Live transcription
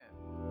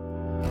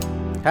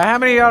How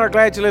many of y'all are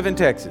glad you live in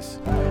Texas?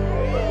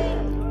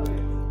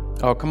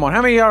 Oh, come on.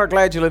 How many of y'all are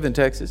glad you live in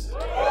Texas?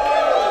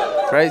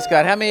 Praise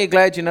God. How many are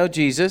glad you know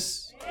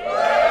Jesus?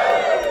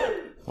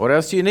 What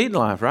else do you need in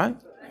life, right?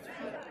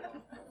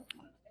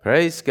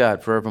 Praise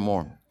God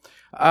forevermore.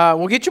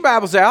 Well, get your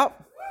Bibles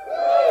out.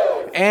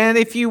 And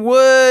if you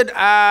would,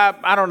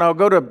 I don't know,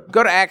 go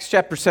to Acts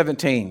chapter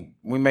 17.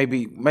 We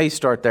may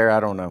start there. I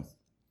don't know.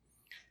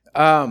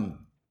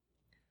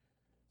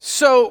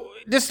 So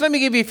just let me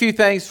give you a few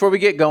things before we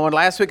get going.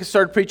 Last week I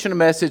started preaching a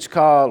message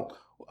called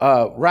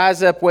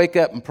Rise Up, Wake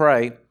Up, and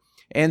Pray.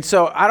 And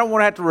so I don't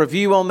want to have to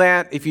review on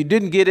that. If you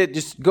didn't get it,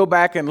 just go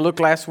back and look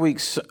last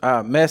week's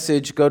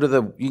message. You can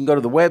go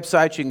to the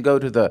website. You can go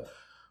to the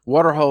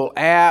Waterhole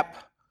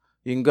app.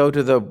 You can go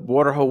to the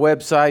Waterhole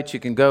website. You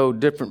can go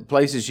different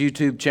places,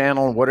 YouTube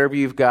channel, whatever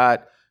you've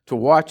got to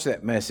watch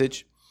that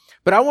message.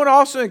 But I want to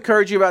also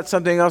encourage you about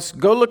something else.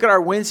 Go look at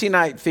our Wednesday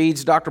night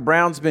feeds. Dr.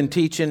 Brown's been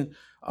teaching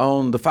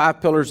on the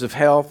 5 pillars of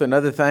health and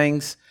other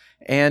things.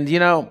 And, you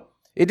know,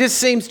 it just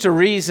seems to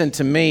reason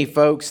to me,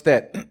 folks,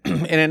 that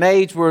in an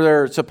age where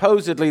they're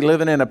supposedly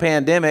living in a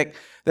pandemic,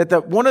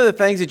 that one of the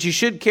things that you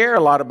should care a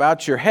lot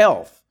about is your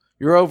health,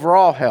 your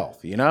overall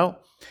health, you know?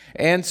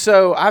 And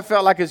so I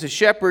felt like as a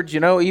shepherd, you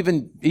know,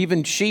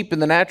 even sheep in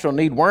the natural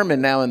need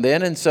worming now and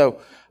then. And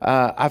so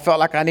I felt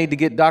like I need to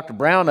get Dr.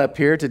 Brown up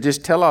here to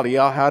just tell all of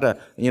y'all how to,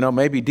 you know,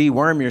 maybe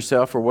deworm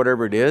yourself or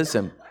whatever it is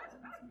and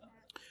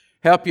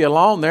help you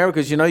along there,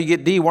 because, you know, you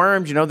get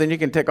dewormed, you know, then you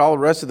can take all the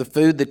rest of the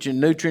food that your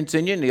nutrients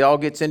in you and it all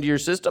gets into your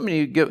system and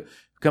you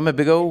become a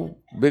big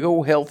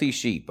old healthy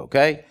sheep,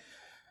 okay?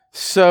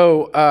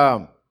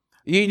 So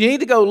you need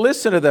to go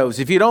listen to those.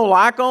 If you don't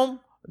like them,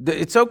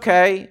 it's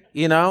okay,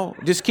 you know,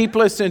 just keep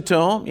listening to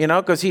them, you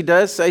know, because he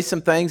does say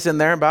some things in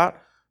there about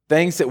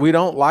things that we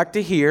don't like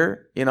to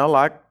hear, you know,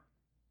 like,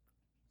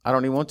 I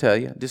don't even want to tell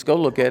you. Just go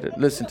look at it,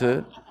 listen to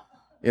it.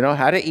 You know,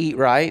 how to eat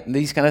right and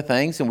these kind of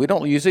things. And we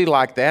don't usually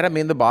like that. I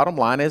mean, the bottom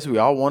line is we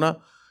all want to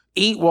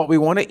eat what we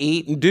want to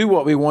eat and do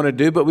what we want to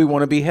do, but we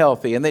want to be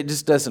healthy. And it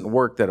just doesn't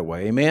work that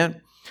way.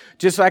 Amen?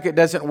 Just like it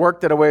doesn't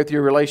work that way with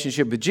your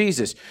relationship with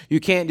Jesus. You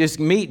can't just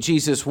meet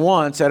Jesus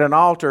once at an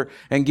altar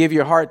and give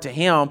your heart to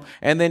him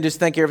and then just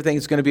think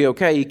everything's going to be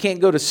okay. You can't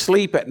go to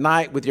sleep at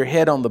night with your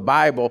head on the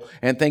Bible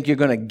and think you're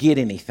going to get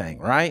anything,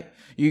 right?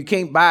 You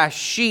can't buy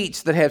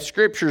sheets that have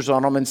scriptures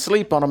on them and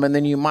sleep on them and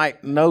then you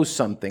might know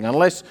something.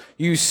 Unless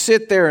you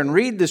sit there and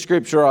read the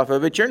scripture off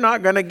of it, you're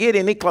not going to get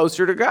any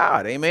closer to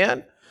God.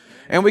 Amen?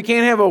 And we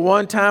can't have a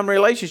one-time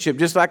relationship.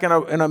 Just like in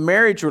a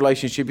marriage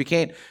relationship, you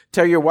can't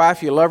tell your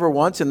wife you love her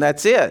once and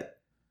that's it.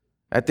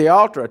 At the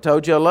altar, I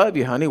told you I love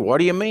you, honey. What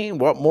do you mean?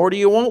 What more do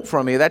you want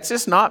from me? That's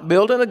just not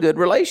building a good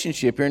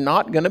relationship. You're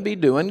not going to be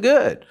doing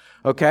good.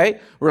 Okay?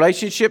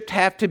 Relationships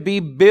have to be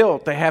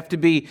built. They have to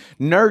be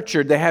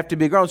nurtured. They have to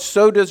be grown.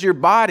 So does your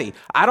body.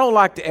 I don't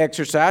like to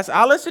exercise.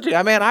 I listen to you.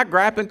 I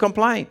gripe and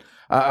complain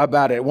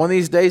about it. One of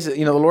these days,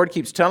 you know, the Lord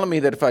keeps telling me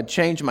that if I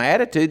change my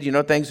attitude, you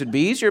know, things would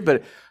be easier.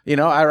 But, you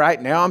know,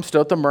 right now I'm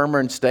still at the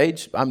murmuring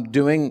stage. I'm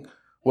doing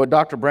what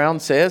Dr. Brown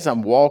says.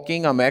 I'm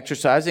walking. I'm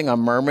exercising.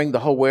 I'm murmuring the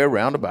whole way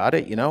around about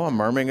it. You know, I'm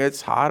murmuring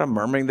it's hot. I'm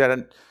murmuring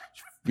that,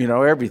 you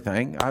know,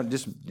 everything. I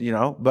just, you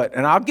know,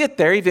 and I'll get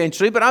there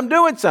eventually, but I'm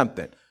doing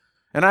something.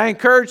 And I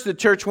encourage the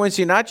church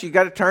Wednesday nights, you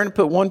got to turn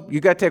and you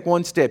got to take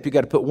one step. You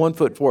got to put 1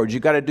 foot forward. You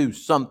got to do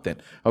something,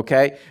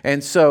 okay?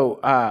 And so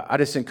I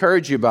just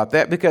encourage you about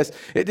that because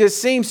it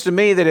just seems to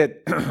me that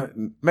it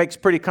makes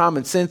pretty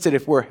common sense that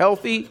if we're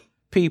healthy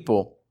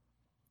people,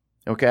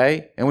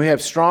 okay, and we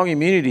have strong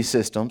immunity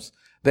systems,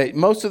 that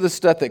most of the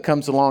stuff that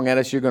comes along at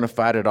us, you're going to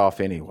fight it off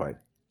anyway.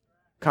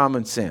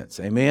 Common sense,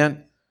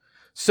 amen?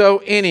 So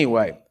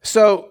anyway,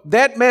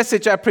 that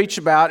message I preached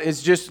about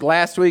is just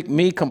last week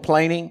me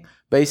complaining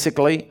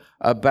basically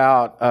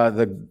about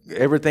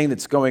everything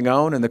that's going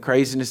on and the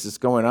craziness that's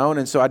going on.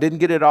 And so I didn't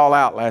get it all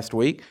out last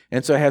week.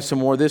 And so I have some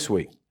more this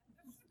week.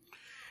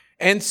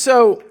 And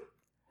so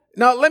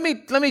now let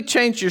me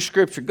change your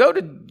scripture. Go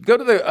to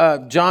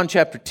the John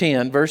chapter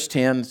 10, verse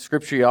 10,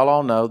 scripture y'all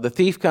all know. The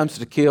thief comes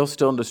to kill,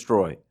 steal, and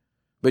destroy.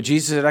 But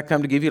Jesus said, I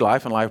come to give you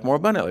life and life more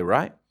abundantly,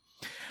 right?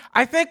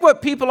 I think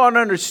what people aren't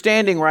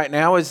understanding right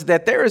now is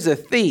that there is a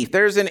thief,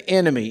 there's an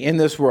enemy in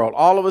this world.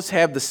 All of us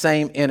have the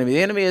same enemy.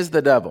 The enemy is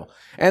the devil.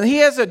 And he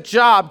has a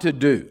job to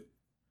do.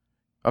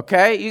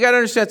 Okay? You got to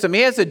understand something.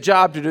 He has a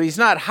job to do. He's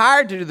not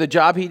hired to do the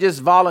job. He just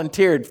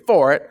volunteered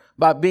for it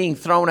by being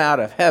thrown out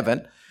of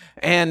heaven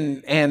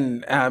and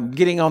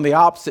getting on the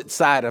opposite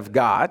side of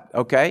God.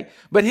 Okay?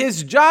 But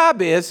his job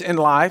in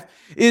life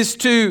is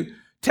to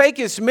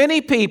take as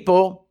many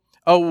people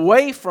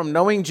away from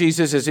knowing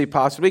Jesus as he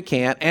possibly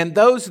can, and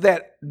those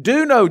that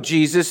do know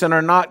Jesus and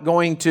are not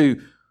going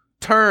to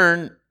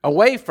turn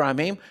away from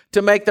him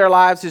to make their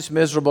lives as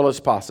miserable as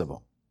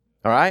possible.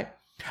 All right?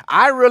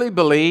 I really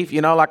believe, you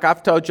know, like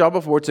I've told y'all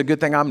before, it's a good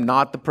thing I'm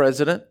not the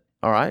president.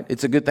 All right.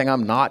 It's a good thing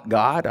I'm not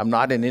God. I'm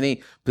not in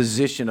any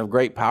position of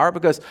great power,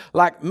 because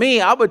like me,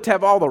 I would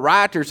have all the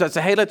rioters. I'd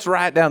say, hey, let's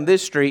riot down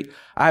this street.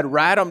 I'd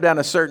ride them down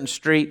a certain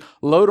street,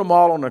 load them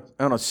all on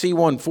a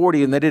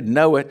C-140, and they didn't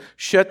know it,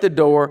 shut the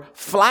door,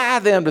 fly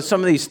them to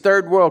some of these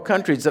third world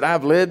countries that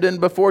I've lived in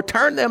before,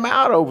 turn them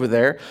out over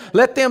there,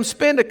 let them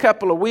spend a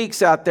couple of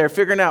weeks out there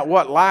figuring out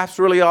what life's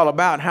really all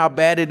about and how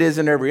bad it is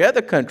in every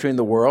other country in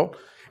the world,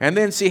 and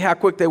then see how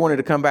quick they wanted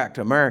to come back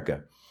to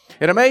America.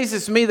 It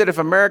amazes me that if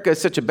America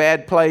is such a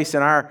bad place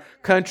and our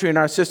country and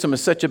our system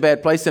is such a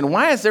bad place, then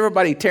why is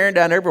everybody tearing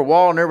down every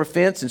wall and every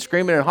fence and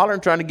screaming and hollering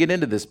trying to get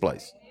into this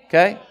place?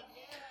 Okay?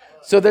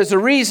 So there's a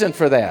reason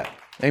for that.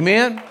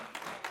 Amen?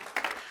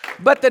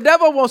 But the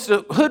devil wants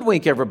to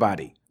hoodwink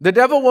everybody. The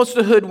devil wants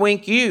to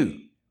hoodwink you.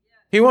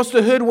 He wants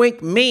to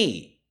hoodwink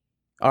me.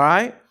 All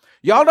right?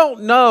 Y'all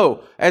don't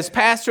know, as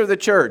pastor of the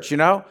church,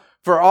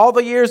 for all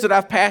the years that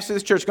I've pastored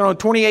this church, going on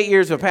 28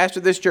 years of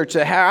pastored this church,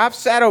 that how I've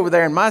sat over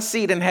there in my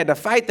seat and had to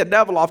fight the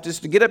devil off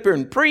just to get up here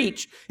and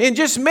preach in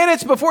just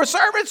minutes before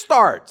service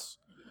starts.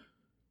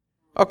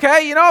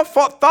 Okay,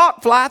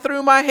 thought fly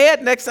through my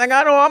head. Next thing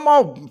I know, I'm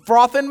all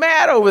frothing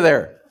mad over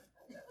there.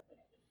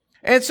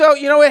 And so,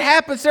 it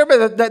happens there,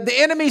 but the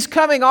enemy's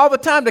coming all the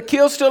time to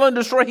kill, steal, and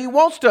destroy. He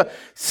wants to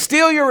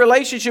steal your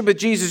relationship with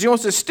Jesus. He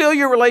wants to steal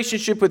your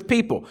relationship with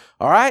people,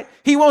 all right?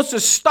 He wants to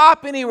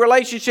stop any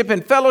relationship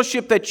and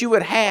fellowship that you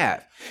would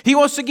have. He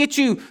wants to get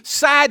you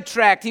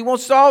sidetracked. He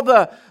wants all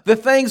the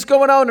things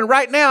going on. And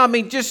right now,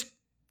 just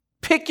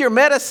pick your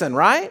medicine,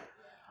 right?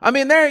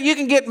 There you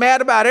can get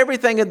mad about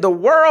everything in the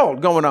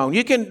world going on.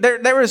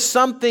 There is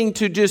something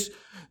to just...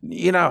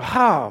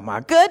 oh my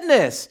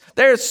goodness,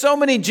 there's so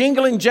many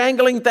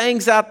jangling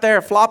things out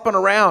there flopping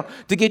around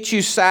to get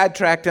you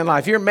sidetracked in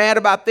life. You're mad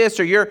about this,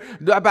 or you're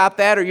about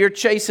that, or you're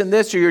chasing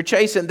this, or you're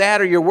chasing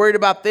that, or you're worried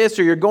about this,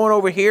 or you're going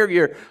over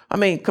here.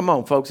 Come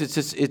on, folks. It's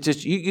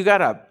just you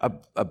got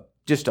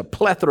just a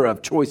plethora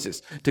of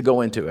choices to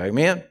go into.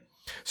 Amen.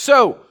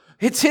 So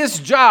it's his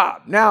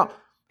job. Now,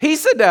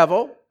 he's the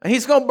devil. And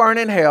he's going to burn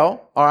in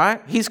hell, all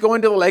right? He's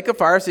going to the lake of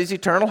fire. It's his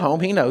eternal home.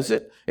 He knows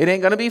it. It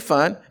ain't going to be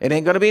fun. It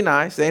ain't going to be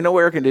nice. There ain't no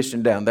air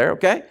conditioning down there,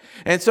 okay?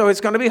 And so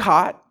it's going to be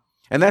hot,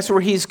 and that's where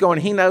he's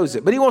going. He knows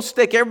it. But he wants to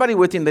take everybody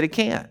with him that he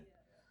can.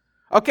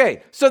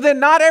 Okay, so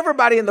then not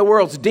everybody in the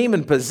world's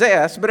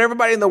demon-possessed, but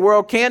everybody in the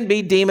world can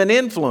be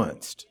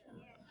demon-influenced.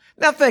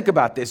 Now think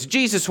about this.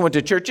 Jesus went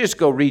to church. Just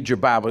go read your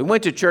Bible. He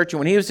went to church, and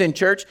when he was in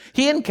church,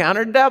 he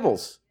encountered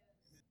devils.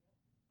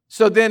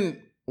 So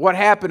then what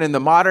happened in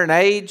the modern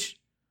age?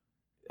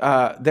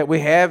 That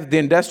we have, the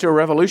Industrial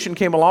Revolution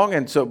came along,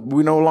 and so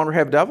we no longer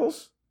have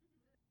devils.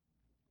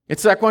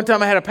 It's like one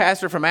time I had a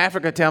pastor from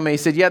Africa tell me, he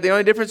said, the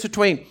only difference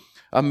between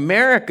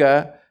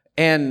America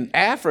and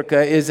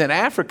Africa is in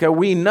Africa,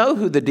 we know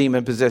who the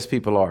demon-possessed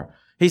people are.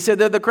 He said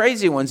they're the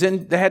crazy ones,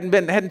 and they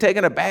hadn't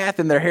taken a bath,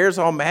 and their hair's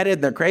all matted,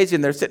 and they're crazy,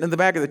 and they're sitting in the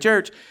back of the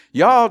church.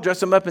 Y'all dress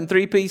them up in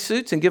three-piece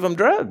suits and give them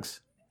drugs.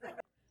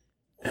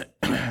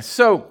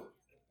 So...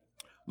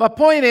 my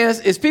point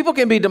is people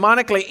can be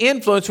demonically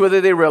influenced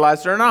whether they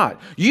realize it or not.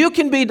 You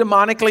can be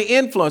demonically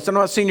influenced. I'm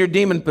not saying you're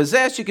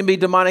demon-possessed. You can be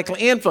demonically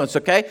influenced,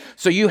 okay?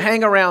 So you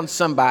hang around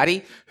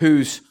somebody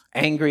who's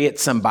angry at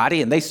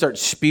somebody, and they start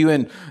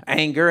spewing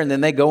anger, and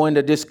then they go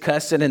into just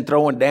cussing and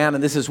throwing down,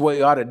 and this is what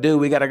you ought to do.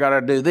 We got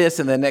to do this,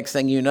 and the next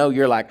thing you know,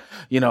 you're like,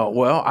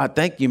 well, I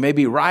think you may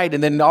be right,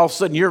 and then all of a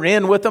sudden you're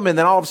in with them, and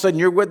then all of a sudden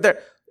you're with them.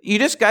 You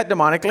just got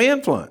demonically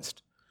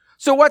influenced.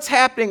 So what's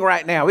happening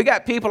right now? We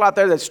got people out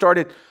there that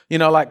started,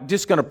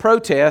 just going to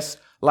protest,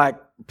 like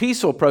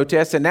peaceful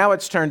protests, and now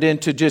it's turned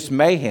into just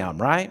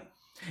mayhem, right?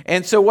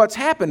 And so what's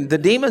happened? The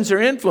demons are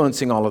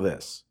influencing all of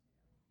this.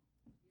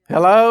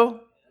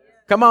 Hello?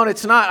 Come on,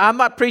 I'm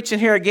not preaching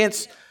here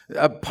against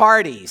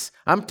parties.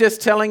 I'm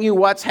just telling you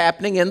what's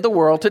happening in the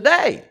world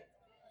today.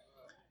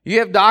 You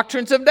have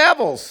doctrines of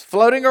devils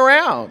floating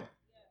around.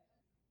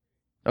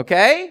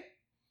 Okay?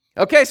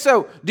 Okay,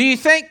 so do you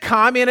think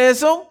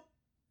communism,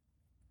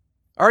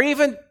 or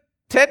even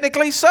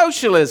technically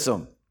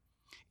socialism,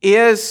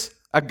 is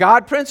a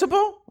God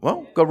principle?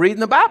 Well, go read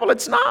in the Bible.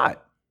 It's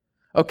not.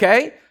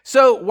 Okay?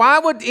 So why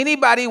would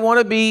anybody want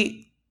to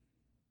be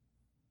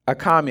a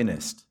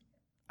communist?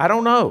 I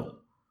don't know.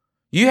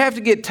 You have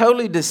to get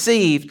totally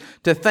deceived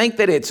to think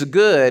that it's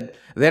good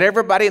that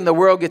everybody in the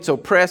world gets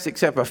oppressed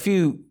except a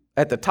few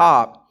at the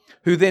top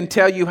who then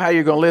tell you how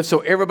you're going to live so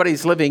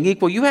everybody's living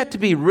equal. You have to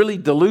be really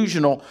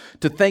delusional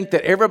to think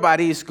that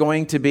everybody's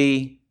going to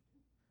be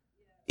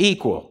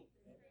equal,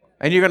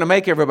 and you're going to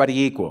make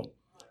everybody equal.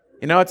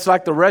 It's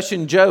like the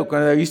Russian joke.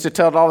 I used to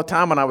tell it all the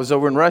time when I was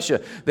over in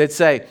Russia. They'd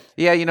say,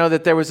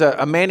 that there was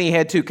a man, he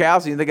had 2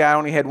 cows, and the guy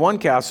only had 1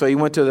 cow. So he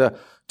went to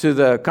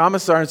the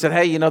commissar and said,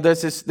 hey,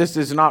 this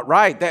is not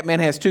right. That man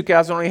has 2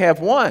 cows and only have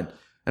 1.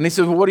 And he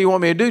said, well, what do you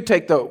want me to do?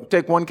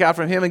 Take 1 cow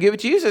from him and give it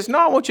to you? He says, no,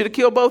 I want you to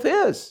kill both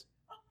his.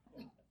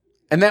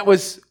 And that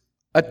was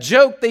a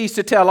joke they used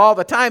to tell all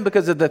the time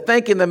because of the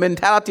thinking, the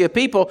mentality of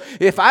people.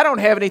 If I don't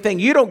have anything,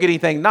 you don't get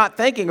anything. Not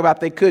thinking about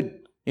they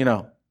could,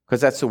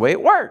 because that's the way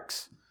it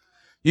works.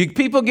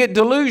 People get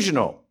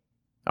delusional.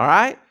 All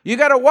right? You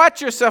got to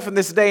watch yourself in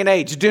this day and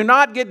age. Do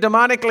not get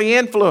demonically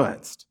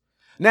influenced.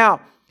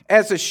 Now,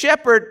 as a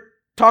shepherd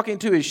talking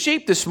to his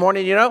sheep this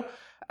morning,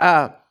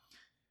 I've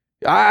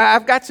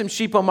got some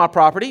sheep on my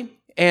property,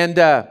 and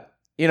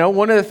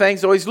one of the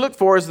things I always look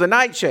for is the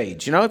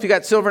nightshades. If you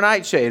got silver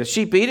nightshade, a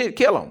sheep eat it,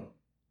 kill them.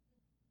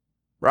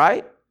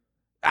 Right?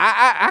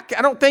 I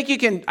don't think you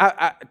can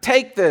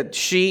take the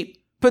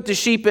sheep, put the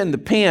sheep in the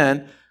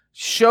pen,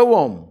 show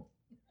them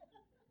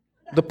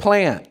the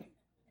plant,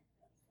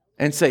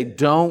 and say,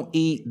 don't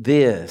eat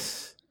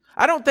this.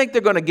 I don't think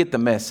they're going to get the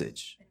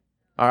message.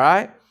 All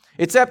right?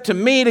 It's up to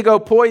me to go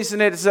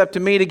poison it. It's up to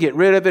me to get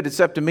rid of it. It's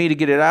up to me to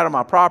get it out of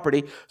my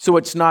property so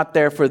it's not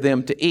there for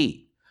them to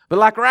eat. But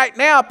like right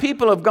now,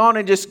 people have gone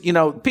and just,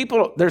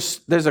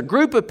 there's a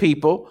group of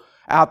people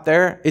out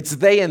there. It's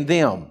they and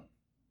them.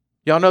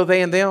 Y'all know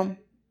they and them?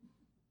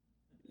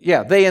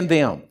 Yeah, they and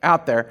them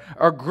out there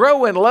are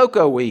growing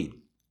loco weed.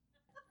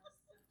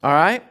 All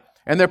right?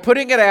 And they're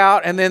putting it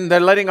out, and then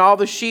they're letting all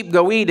the sheep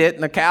go eat it,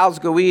 and the cows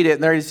go eat it,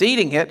 and they're just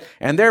eating it,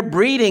 and they're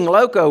breeding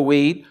loco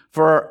weed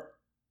for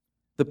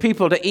the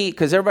people to eat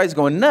because everybody's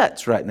going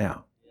nuts right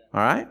now.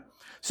 All right?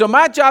 So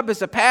my job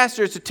as a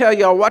pastor is to tell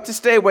y'all what to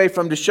stay away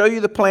from, to show you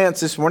the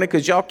plants this morning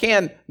because y'all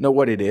can know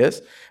what it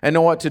is and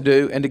know what to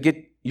do, and to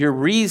get your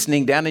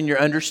reasoning down and your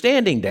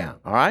understanding down.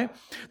 All right?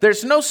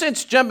 There's no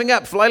sense jumping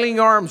up, flailing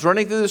your arms,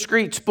 running through the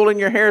streets, pulling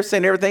your hair,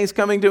 saying everything's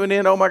coming to an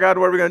end. Oh my God,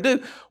 what are we going to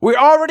do? We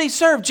already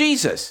serve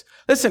Jesus.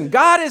 Listen,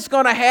 God is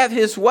going to have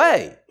his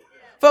way.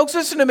 Folks,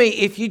 listen to me.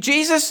 If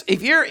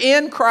you're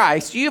in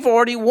Christ, you've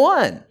already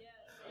won.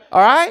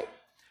 All right?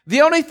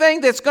 The only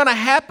thing that's going to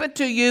happen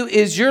to you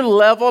is your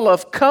level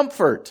of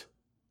comfort.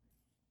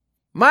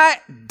 My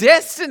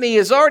destiny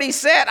is already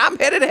set. I'm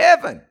headed to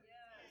heaven.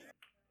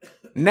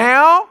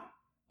 Now,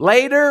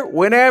 later,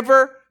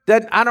 whenever,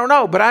 that I don't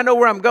know, but I know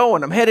where I'm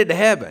going. I'm headed to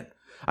heaven.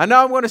 I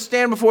know I'm going to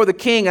stand before the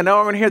King. I know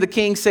I'm going to hear the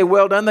King say,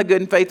 well done, the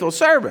good and faithful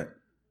servant.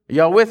 Are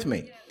y'all with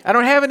me? I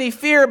don't have any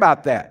fear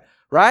about that,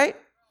 right?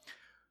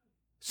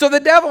 So the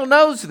devil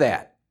knows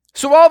that.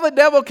 So all the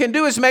devil can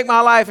do is make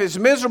my life as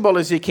miserable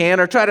as he can,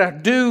 or try to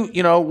do,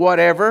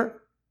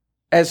 whatever,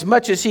 as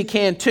much as he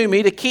can to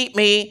me to keep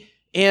me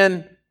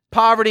in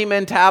poverty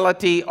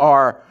mentality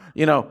or,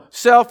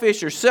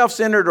 selfish or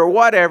self-centered or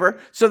whatever,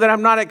 so that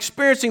I'm not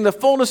experiencing the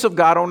fullness of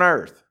God on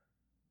earth.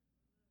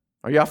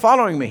 Are y'all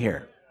following me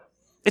here?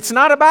 It's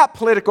not about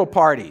political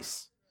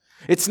parties.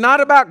 It's not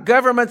about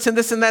governments and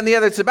this and that and the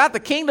other. It's about the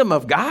kingdom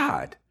of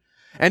God.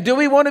 And do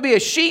we want to be a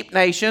sheep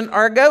nation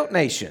or a goat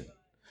nation?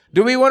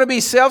 Do we want to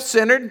be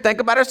self-centered and think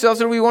about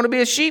ourselves, or do we want to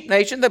be a sheep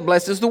nation that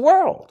blesses the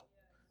world?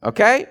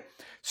 Okay?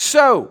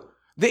 So,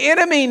 the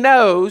enemy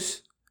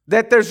knows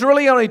that there's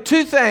really only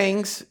two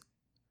things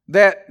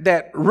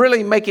that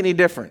really make any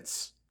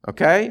difference.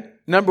 Okay?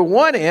 Number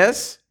one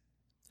is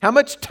how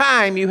much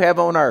time you have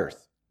on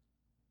earth.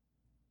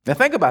 Now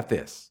think about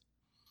this.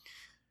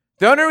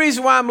 The only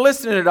reason why I'm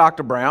listening to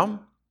Dr. Brown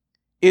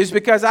is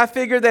because I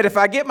figured that if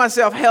I get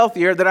myself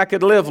healthier, that I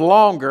could live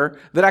longer,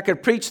 that I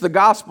could preach the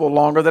gospel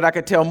longer, that I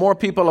could tell more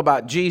people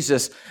about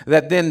Jesus,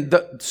 that then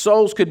the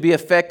souls could be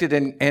affected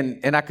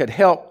and I could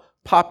help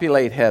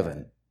populate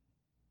heaven.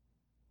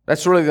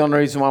 That's really the only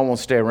reason why I won't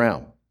stay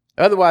around.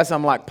 Otherwise,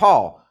 I'm like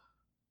Paul.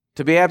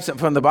 To be absent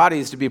from the body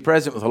is to be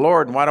present with the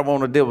Lord, and why do I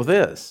want to deal with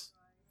this?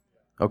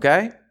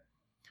 Okay?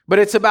 But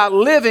it's about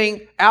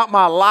living out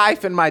my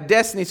life and my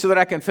destiny so that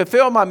I can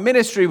fulfill my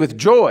ministry with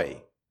joy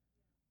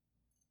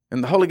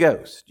and the Holy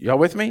Ghost. Y'all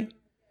with me?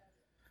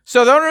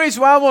 So the only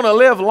reason why I want to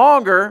live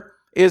longer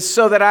is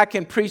so that I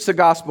can preach the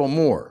gospel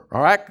more.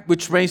 All right?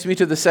 Which brings me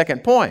to the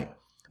second point.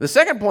 The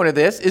second point of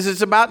this is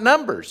it's about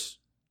numbers.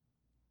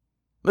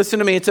 Listen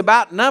to me. It's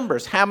about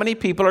numbers. How many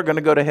people are going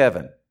to go to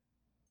heaven?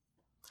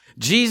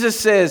 Jesus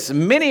says,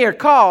 many are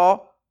called,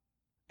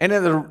 and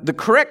then the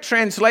correct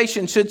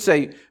translation should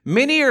say,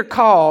 many are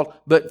called,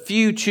 but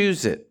few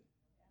choose it.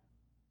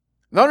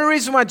 The only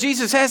reason why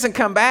Jesus hasn't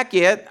come back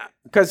yet,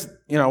 because,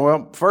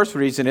 first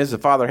reason is the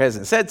Father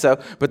hasn't said so,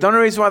 but the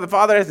only reason why the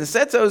Father hasn't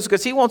said so is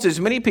because he wants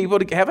as many people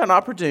to have an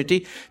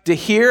opportunity to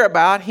hear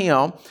about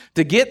him,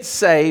 to get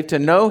saved, to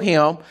know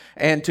him,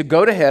 and to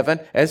go to heaven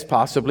as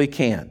possibly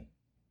can.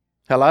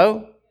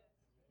 Hello?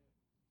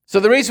 So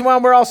the reason why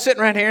we're all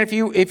sitting right here,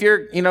 if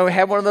you're,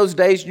 have one of those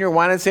days and you're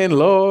whining saying,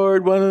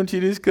 Lord, why don't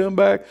you just come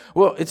back?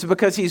 Well, it's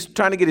because he's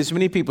trying to get as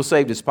many people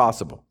saved as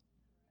possible.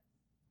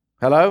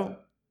 Hello?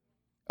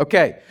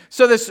 Okay.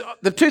 So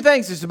the two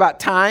things is about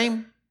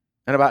time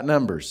and about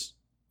numbers.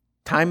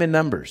 Time and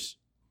numbers.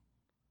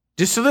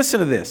 Just listen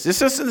to this.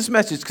 Just listen to this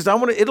message because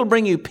it'll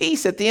bring you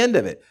peace at the end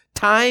of it.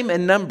 Time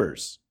and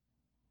numbers.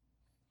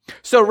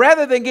 So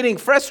rather than getting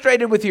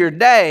frustrated with your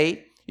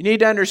day, you need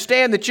to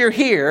understand that you're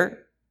here.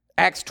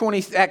 Acts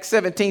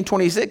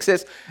 17:26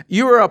 says,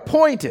 you are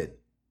appointed.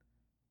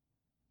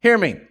 Hear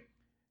me.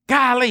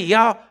 Golly,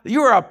 y'all,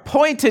 you are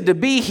appointed to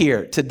be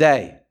here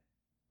today.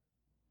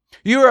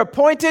 You are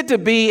appointed to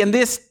be in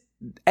this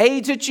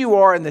age that you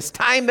are, in this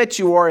time that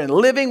you are, and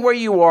living where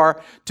you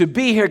are, to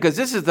be here, because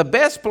this is the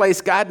best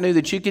place God knew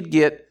that you could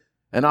get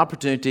an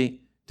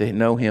opportunity to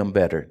know him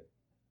better.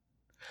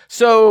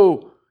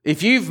 So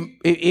if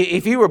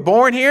you were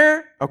born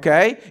here,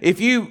 okay, if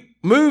you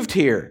moved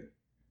here,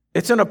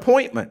 it's an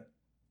appointment.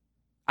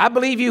 I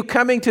believe you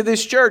coming to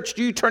this church,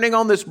 you turning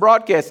on this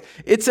broadcast,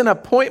 it's an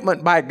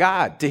appointment by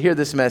God to hear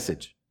this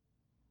message.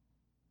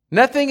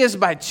 Nothing is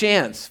by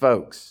chance,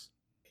 folks.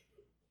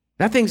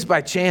 Nothing's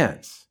by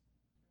chance.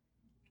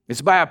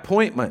 It's by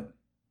appointment.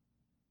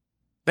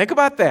 Think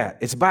about that.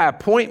 It's by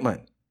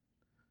appointment.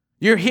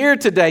 You're here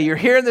today. You're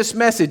hearing this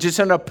message. It's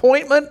an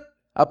appointment,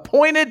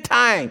 appointed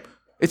time.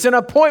 It's an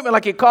appointment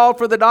like you called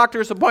for the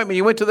doctor's appointment.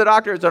 You went to the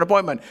doctor, it's an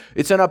appointment.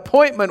 It's an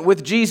appointment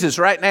with Jesus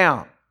right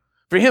now.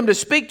 For him to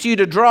speak to you,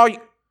 to draw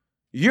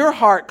your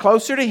heart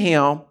closer to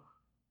him,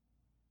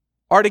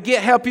 or to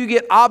help you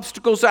get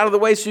obstacles out of the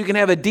way so you can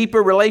have a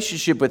deeper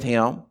relationship with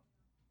him.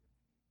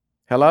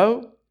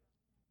 Hello?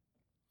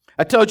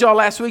 I told y'all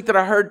last week that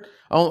I heard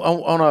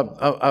on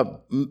a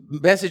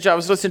message I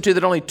was listening to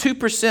that only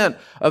 2%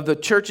 of the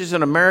churches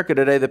in America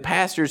today, the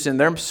pastors in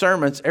their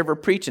sermons ever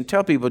preach and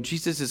tell people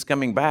Jesus is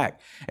coming back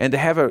and to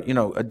have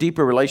a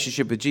deeper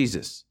relationship with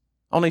Jesus.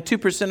 Only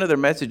 2% of their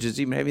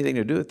messages even have anything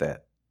to do with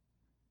that.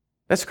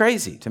 That's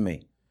crazy to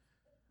me.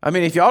 I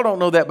mean, if y'all don't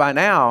know that by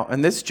now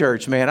in this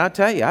church, man, I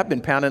tell you, I've been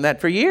pounding that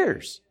for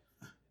years.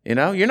 You're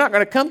not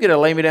going to come get a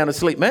lay me down to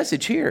sleep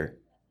message here.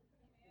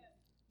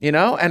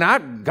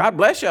 And God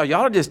bless y'all.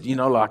 Y'all are just,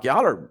 like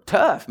y'all are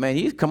tough, man.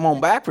 You come on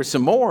back for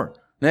some more.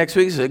 Next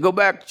week, say, go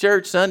back to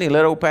church Sunday and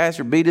let old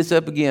pastor beat us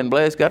up again.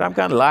 Bless God. I'm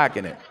kind of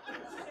liking it.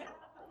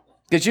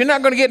 Because you're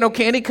not going to get no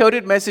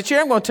candy-coated message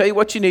here. I'm going to tell you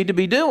what you need to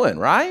be doing,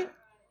 right?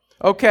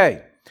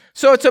 Okay.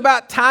 So it's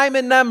about time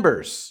and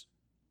numbers.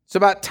 It's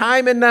about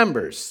time and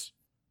numbers.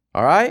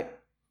 All right?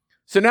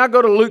 So now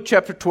go to Luke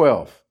chapter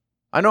 12.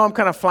 I know I'm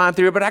kind of flying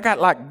through it, but I got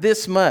like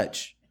this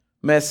much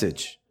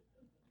message.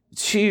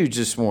 It's huge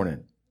this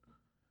morning.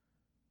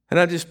 And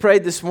I just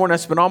prayed this morning. I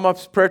spent all my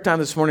prayer time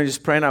this morning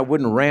just praying I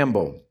wouldn't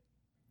ramble.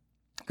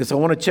 Because I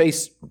want to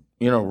chase,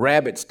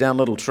 rabbits down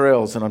little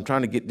trails, and I'm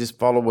trying to just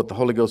follow what the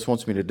Holy Ghost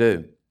wants me to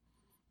do.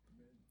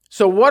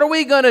 So what are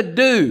we going to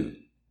do?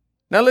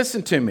 Now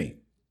listen to me.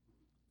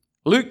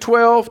 Luke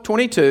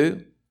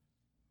 12:22.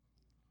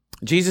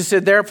 Jesus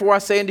said, therefore I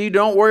say unto you,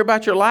 don't worry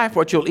about your life,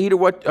 what you'll eat,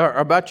 or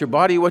about your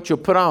body, what you'll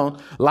put on.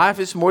 Life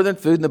is more than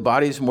food, and the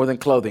body is more than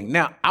clothing.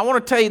 Now, I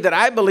want to tell you that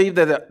I believe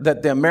that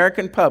the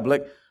American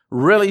public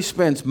really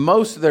spends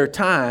most of their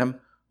time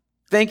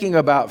thinking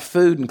about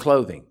food and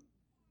clothing.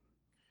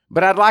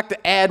 But I'd like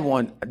to add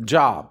one,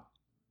 job.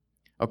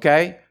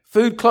 Okay?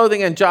 Food,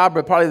 clothing, and job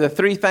are probably the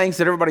three things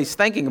that everybody's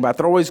thinking about.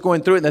 They're always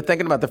going through it, and they're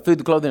thinking about the food,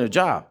 the clothing, and the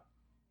job.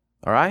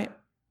 All right?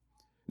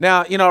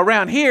 Now,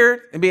 around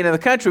here and being in the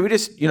country, we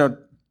just,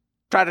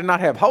 try to not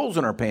have holes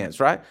in our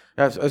pants, right?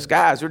 Us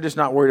guys, we're just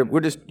not worried.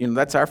 We're just,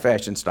 that's our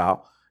fashion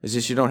style. It's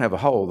just you don't have a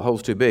hole. The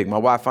hole's too big. My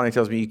wife finally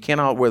tells me, you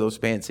cannot wear those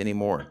pants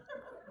anymore.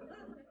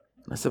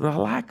 I said, but I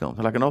like them.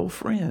 They're like an old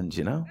friend,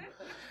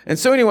 And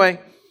so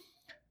anyway,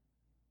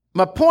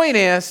 my point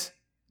is,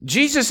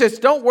 Jesus says,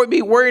 don't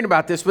be worrying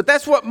about this, but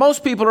that's what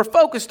most people are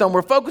focused on.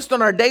 We're focused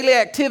on our daily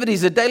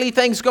activities, the daily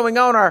things going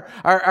on,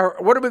 our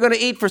what are we going to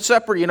eat for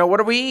supper?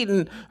 What are we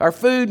eating? Our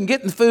food and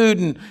getting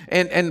food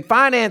and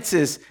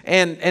finances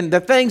and the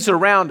things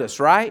around us,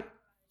 right?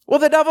 Well,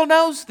 the devil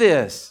knows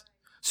this.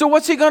 So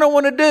what's he going to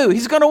want to do?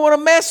 He's going to want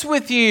to mess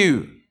with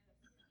you.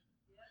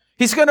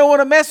 He's going to want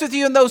to mess with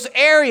you in those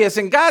areas.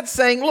 And God's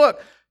saying, look,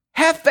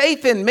 have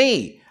faith in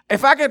me.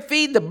 If I can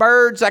feed the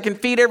birds, I can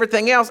feed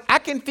everything else. I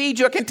can feed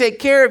you. I can take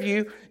care of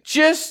you.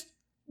 Just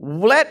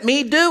let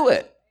me do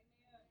it.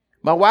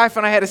 My wife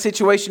and I had a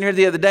situation here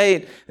the other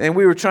day, and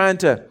we were trying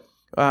to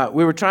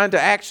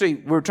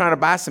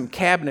buy some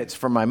cabinets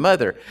for my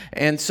mother.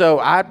 And so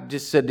I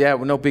just said, yeah,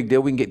 well, no big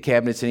deal. We can get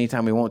cabinets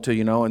anytime we want to,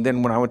 And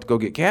then when I went to go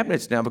get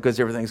cabinets now, because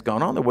everything's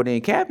gone on, there wasn't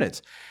any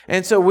cabinets.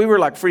 And so we were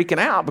like freaking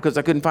out because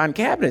I couldn't find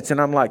cabinets.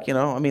 And I'm like,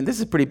 this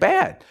is pretty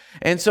bad.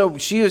 And so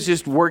she was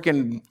just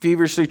working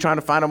feverishly trying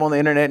to find them on the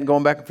internet and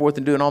going back and forth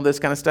and doing all this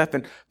kind of stuff.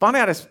 And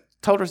finally I just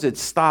told her, I said,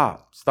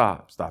 stop.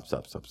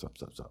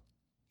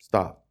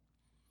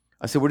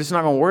 I said, we're just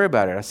not going to worry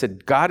about it. I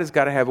said, God has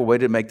got to have a way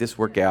to make this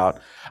work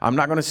out. I'm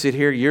not going to sit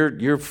here.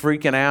 You're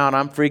freaking out.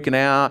 I'm freaking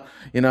out.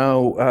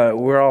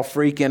 We're all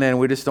freaking, and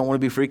we just don't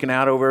want to be freaking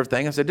out over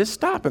everything. I said, just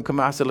stop and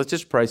come out. I said, let's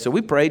just pray. So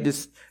we prayed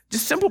just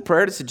simple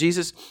prayer to say,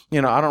 Jesus,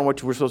 I don't know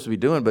what we're supposed to be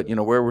doing, but,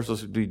 where we're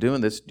supposed to be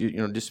doing this,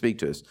 just speak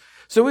to us.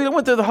 So we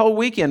went through the whole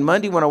weekend.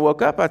 Monday when I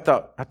woke up, I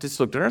just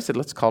looked at her and I said,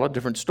 let's call a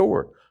different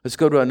store. Let's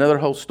go to another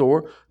whole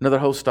store, another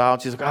whole style.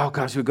 She's like, oh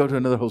gosh, we go to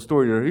another whole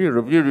store.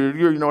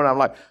 And I'm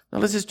like, no,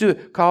 let's just do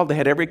it. Called, they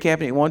had every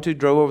cabinet you wanted to,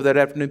 drove over that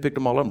afternoon, picked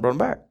them all up and brought them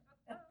back.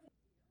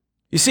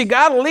 You see,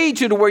 God will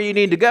lead you to where you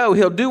need to go.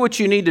 He'll do what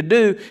you need to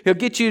do. He'll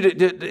get you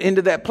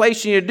into that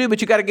place you need to do, but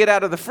you got to get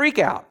out of the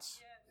freakouts.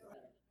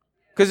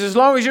 Because as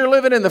long as you're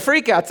living in the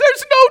freakouts,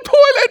 there's no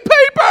toilet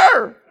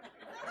paper.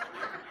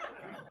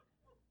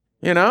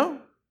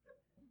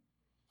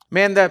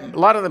 Man, a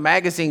lot of the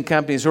magazine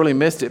companies really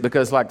missed it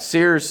because like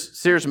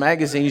Sears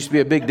magazine used to be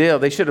a big deal.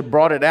 They should have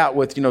brought it out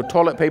with,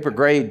 toilet paper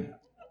grade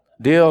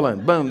deal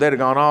and boom, they'd have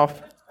gone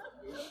off.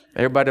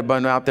 Everybody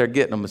been out there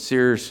getting them a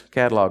Sears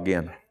catalog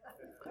again.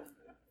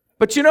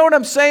 But you know what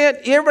I'm saying?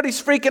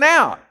 Everybody's freaking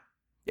out.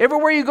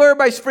 Everywhere you go,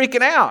 everybody's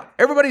freaking out.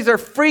 Everybody's there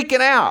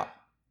freaking out.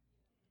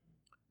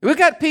 We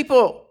got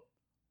people,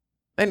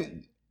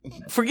 and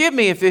forgive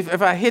me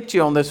if I hit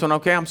you on this one,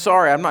 okay? I'm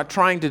sorry. I'm not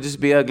trying to just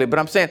be ugly, but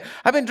I'm saying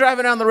I've been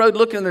driving down the road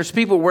looking, and there's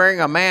people wearing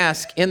a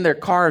mask in their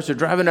cars. They're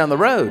driving down the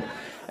road.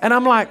 And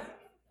I'm like,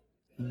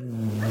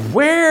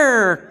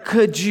 where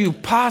could you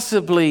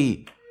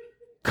possibly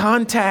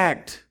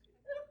contact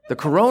the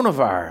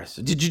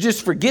coronavirus? Did you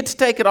just forget to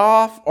take it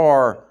off,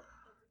 or,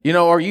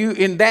 are you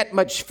in that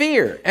much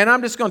fear? And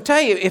I'm just going to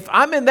tell you, if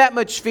I'm in that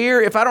much fear,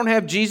 if I don't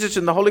have Jesus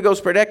and the Holy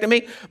Ghost protecting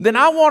me, then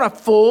I want a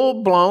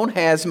full-blown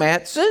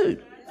hazmat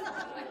suit.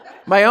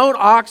 My own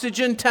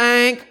oxygen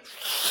tank.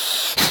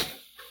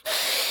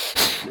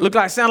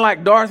 Sound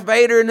like Darth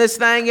Vader in this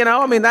thing,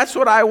 that's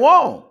what I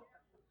want.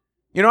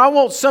 I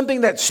want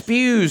something that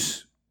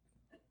spews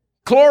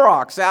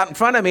Clorox out in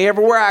front of me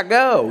everywhere I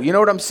go. You know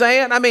what I'm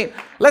saying?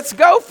 Let's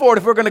go for it.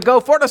 If we're going to go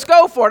for it, let's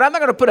go for it. I'm not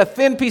going to put a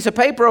thin piece of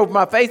paper over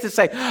my face and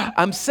say,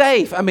 I'm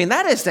safe.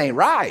 That just ain't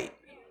right.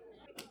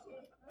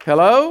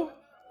 Hello?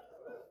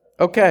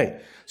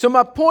 Okay. So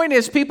my point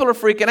is, people are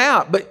freaking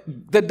out, but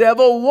the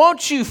devil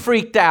wants you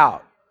freaked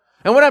out.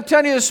 And what I'm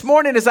telling you this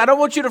morning is, I don't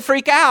want you to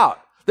freak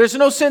out. There's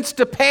no sense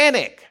to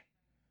panic.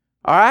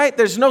 All right?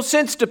 There's no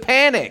sense to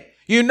panic.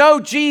 You know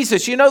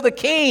Jesus. You know the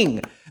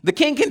King. The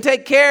King can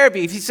take care of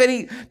you. If he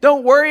said,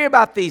 don't worry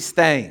about these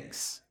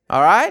things.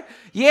 All right?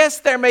 Yes,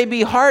 there may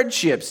be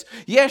hardships.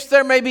 Yes,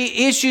 there may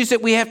be issues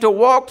that we have to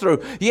walk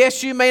through.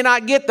 Yes, you may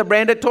not get the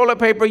branded toilet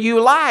paper you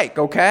like,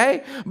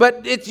 okay?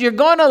 But you're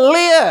going to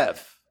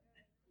live.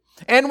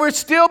 And we're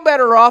still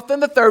better off than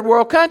the third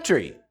world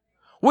country.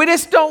 We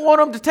just don't want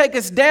them to take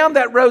us down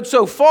that road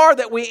so far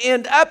that we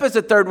end up as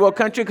a third world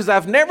country, because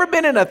I've never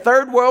been in a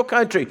third world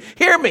country.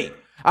 Hear me.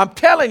 I'm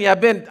telling you,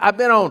 I've been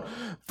on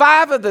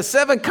 5 of the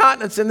 7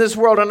 continents in this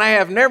world, and I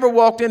have never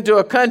walked into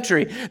a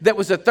country that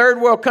was a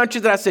third world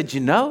country that I said,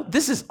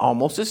 this is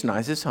almost as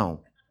nice as home.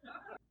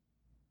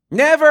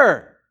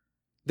 Never.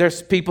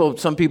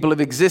 Some people have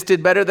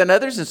existed better than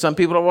others, and some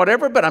people are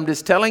whatever, but I'm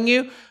just telling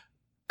you,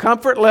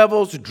 comfort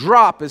levels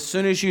drop as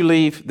soon as you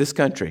leave this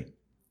country.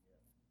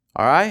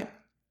 All right?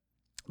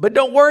 But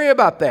don't worry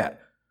about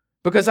that,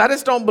 because I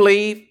just don't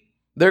believe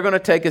they're going to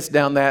take us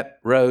down that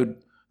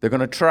road. They're going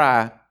to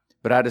try,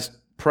 but I just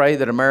pray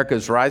that America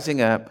is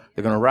rising up.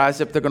 They're going to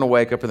rise up, they're going to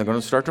wake up, and they're going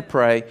to start to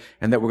pray,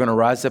 and that we're going to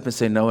rise up and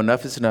say, no,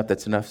 enough is enough.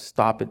 That's enough.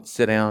 Stop it.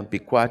 Sit down. Be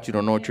quiet. You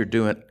don't know what you're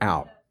doing.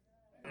 Out.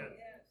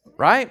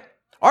 Right?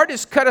 Or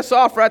just cut us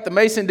off right at the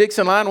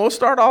Mason-Dixon line. We'll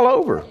start all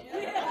over.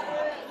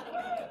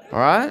 All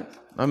right?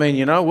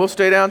 We'll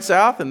stay down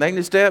south, and they can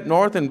just stay up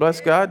north, and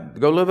bless God,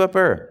 go live up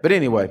there. But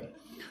anyway,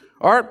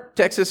 or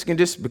Texas can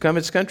just become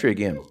its country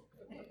again.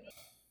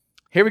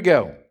 Here we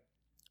go.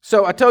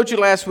 So I told you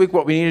last week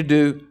what we need to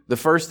do. The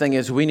first thing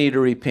is we need to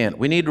repent.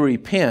 We need to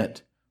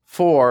repent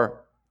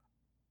for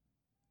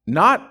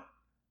not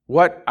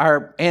what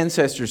our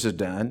ancestors have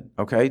done,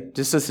 okay?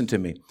 Just listen to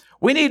me.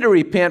 We need to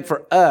repent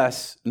for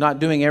us not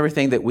doing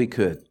everything that we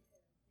could,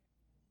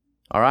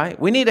 all right?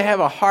 We need to have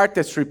a heart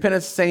that's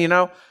repentant, saying,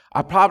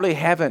 I probably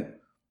haven't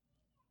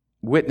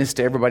witnessed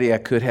to everybody I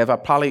could have. I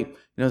probably,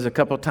 there's a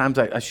couple of times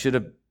I should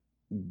have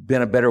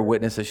been a better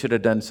witness. I should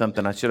have done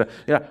something.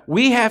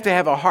 We have to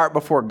have a heart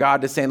before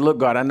God to saying, look,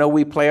 God, I know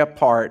we play a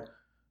part,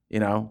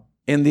 in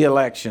the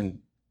election.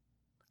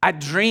 I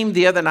dreamed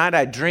the other night,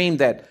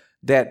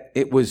 that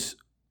it was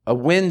a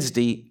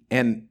Wednesday,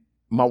 and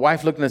my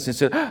wife looked at us and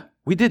said,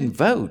 we didn't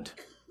vote.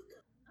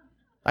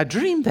 I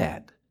dreamed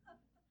that.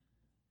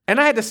 And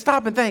I had to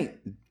stop and think,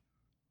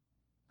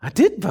 I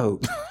did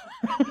vote.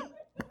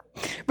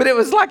 But it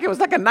was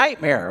like a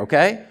nightmare,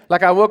 okay?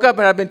 Like I woke up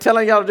and I've been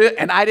telling y'all to do it,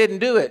 and I didn't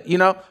do it,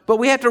 But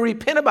we have to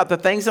repent about the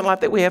things in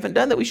life that we haven't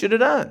done that we should have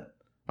done,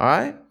 all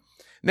right?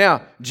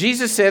 Now,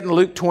 Jesus said in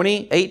Luke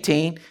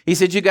 20:18, he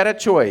said, you got a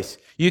choice.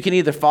 You can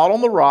either fall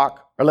on the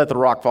rock or let the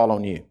rock fall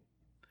on you.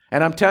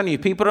 And I'm telling you,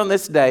 people on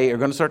this day are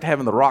going to start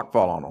having the rock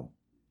fall on them.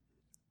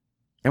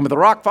 And when the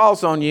rock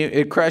falls on you,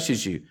 it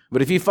crushes you.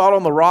 But if you fall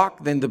on the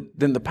rock, then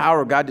the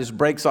power of God just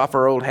breaks off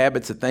our old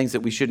habits of things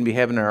that we shouldn't be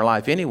having in our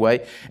life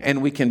anyway,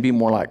 and we can be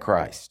more like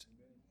Christ.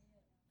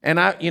 And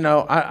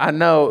I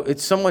know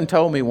someone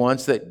told me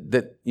once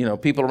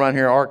that people around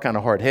here are kind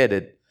of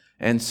hard-headed,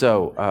 and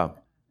so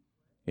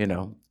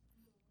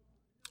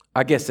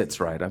I guess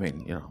that's right.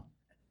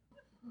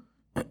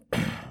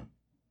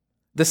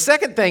 The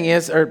second thing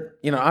is,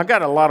 I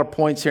got a lot of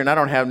points here, and I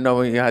don't have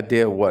no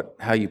idea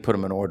how you put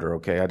them in order,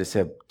 okay? I just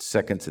have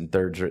seconds and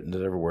thirds written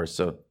everywhere.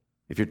 So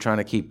if you're trying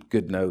to keep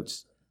good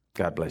notes,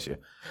 God bless you.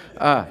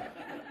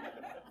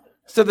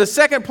 So the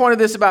second point of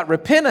this about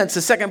repentance,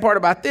 the second part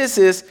about this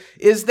is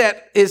one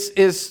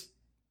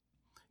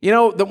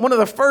of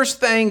the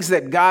first things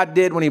that God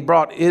did when he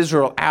brought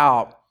Israel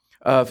out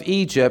of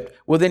Egypt.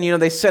 Well, then,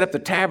 they set up the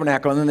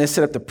tabernacle, and then they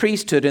set up the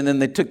priesthood, and then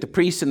they took the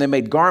priests and they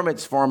made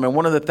garments for them. And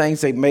one of the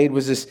things they made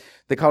was this,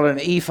 they called it an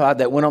ephod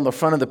that went on the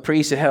front of the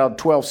priest. It had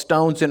 12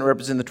 stones in it,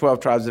 representing the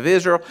 12 tribes of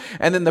Israel.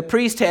 And then the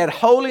priest had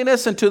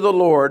holiness unto the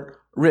Lord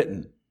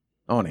written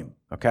on him.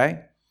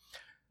 Okay?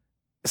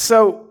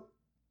 So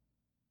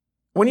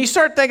when you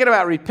start thinking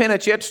about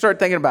repentance, you have to start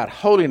thinking about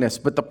holiness.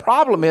 But the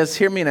problem is,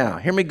 hear me now,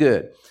 hear me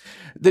good.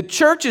 The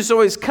church has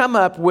always come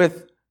up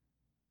with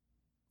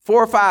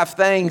 4 or 5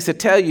 things to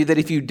tell you that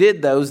if you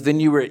did those, then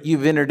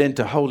you've entered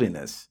into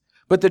holiness.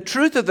 But the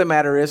truth of the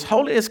matter is,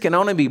 holiness can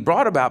only be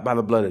brought about by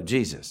the blood of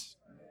Jesus.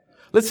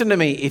 Listen to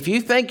me. If you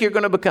think you're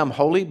going to become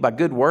holy by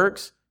good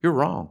works, you're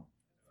wrong.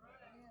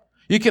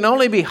 You can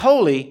only be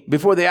holy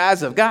before the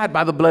eyes of God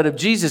by the blood of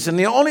Jesus. And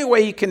the only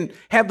way you can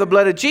have the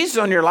blood of Jesus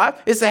on your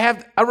life is to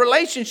have a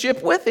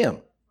relationship with Him.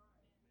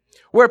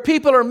 Where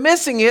people are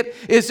missing it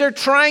is they're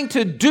trying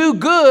to do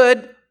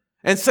good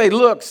and say,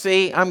 look,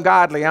 see, I'm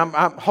godly. I'm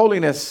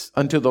holiness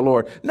unto the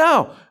Lord.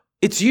 No,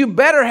 it's you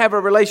better have a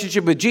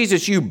relationship with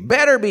Jesus. You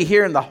better be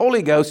hearing the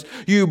Holy Ghost.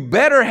 You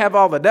better have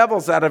all the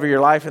devils out of your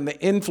life and the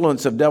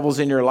influence of devils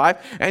in your life.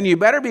 And you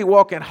better be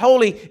walking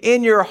holy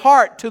in your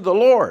heart to the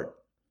Lord.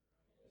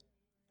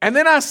 And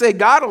then I say,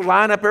 God will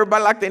line up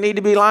everybody like they need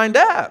to be lined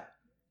up.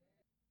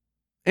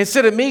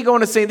 Instead of me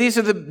going to say, these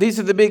are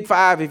the big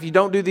 5. If you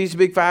don't do these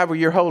big 5, well,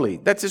 you're holy.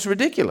 That's just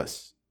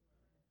ridiculous.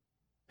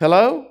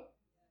 Hello?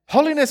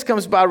 Holiness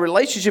comes by a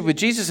relationship with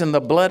Jesus and the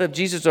blood of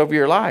Jesus over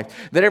your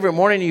life. That every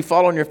morning you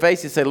fall on your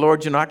face and say,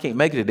 Lord, I can't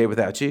make it today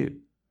without you.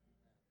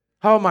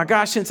 Oh my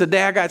gosh, since the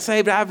day I got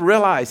saved, I've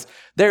realized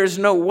there is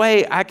no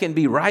way I can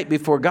be right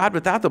before God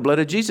without the blood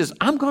of Jesus.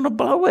 I'm going to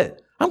blow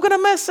it. I'm going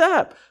to mess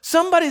up.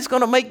 Somebody's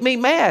going to make me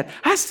mad.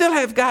 I still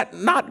have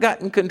not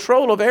gotten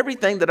control of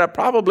everything that I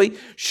probably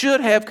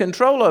should have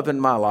control of in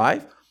my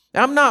life.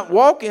 I'm not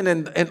walking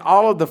in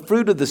all of the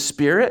fruit of the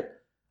Spirit.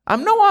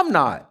 I'm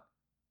not.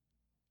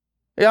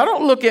 Y'all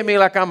don't look at me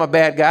like I'm a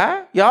bad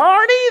guy. Y'all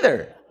aren't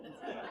either.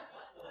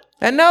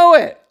 And know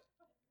it.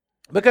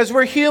 Because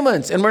we're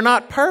humans and we're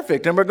not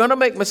perfect and we're going to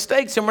make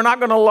mistakes and we're not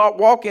going to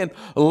walk in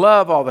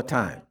love all the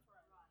time.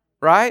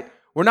 Right?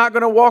 We're not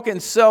going to walk in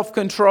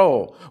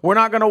self-control. We're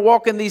not going to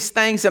walk in these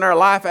things in our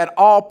life at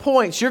all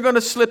points. You're going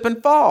to slip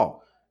and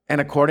fall. And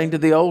according to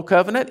the old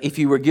covenant, if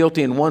you were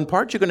guilty in one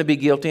part, you're going to be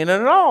guilty in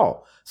it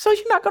all. So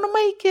you're not going to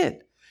make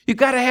it. You've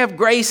got to have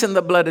grace in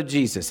the blood of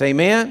Jesus.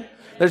 Amen?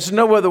 There's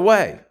no other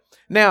way.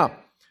 Now,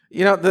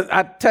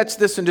 I touched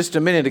this in just a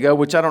minute ago,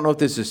 which I don't know if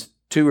this is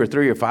 2 or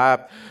 3 or 5.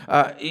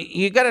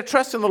 You got to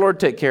trust in the Lord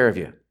to take care of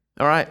you.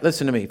 All right?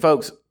 Listen to me,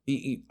 folks.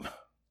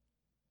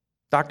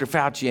 Dr.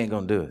 Fauci ain't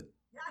going to do it.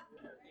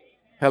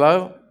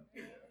 Hello?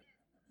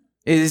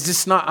 It's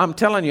just not, I'm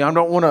telling you,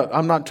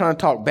 I'm not trying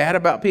to talk bad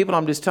about people.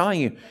 I'm just telling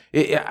you,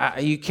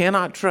 you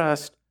cannot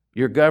trust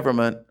your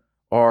government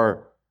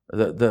or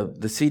the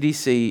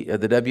CDC or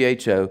the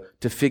WHO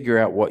to figure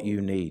out what you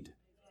need.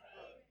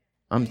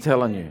 I'm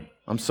telling you,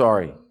 I'm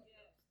sorry.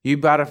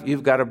 You've got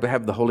to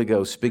have the Holy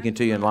Ghost speaking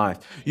to you in life.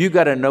 You've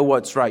got to know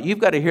what's right. You've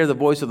got to hear the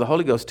voice of the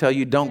Holy Ghost tell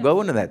you, don't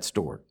go into that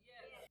store.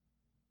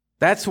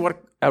 That's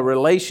what a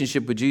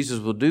relationship with Jesus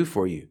will do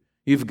for you.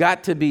 You've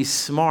got to be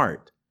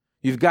smart.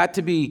 You've got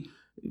to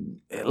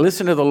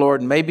listen to the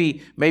Lord.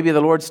 Maybe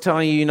the Lord's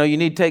telling you, you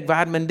need to take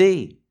vitamin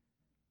D.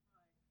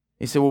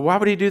 You say, well, why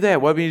would He do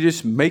that? Why would He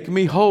just make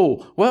me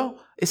whole? Well,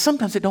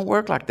 sometimes it don't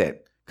work like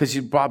that. Because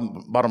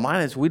bottom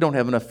line is we don't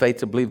have enough faith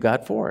to believe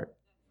God for it.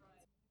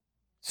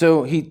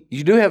 So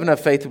you do have enough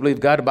faith to believe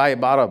God to buy a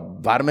bottle of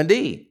vitamin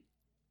D.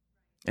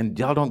 And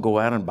y'all don't go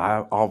out and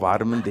buy all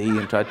vitamin D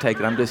and try to take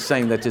it. I'm just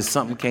saying that just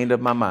something came to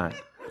my mind.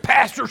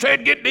 Pastor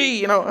said get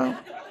D,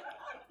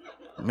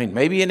 I mean,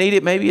 maybe you need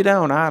it, maybe you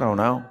don't. I don't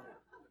know.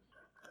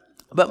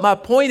 But my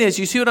point is,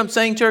 you see what I'm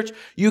saying, church?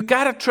 You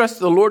got to trust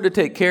the Lord to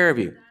take care of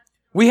you.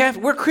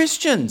 We're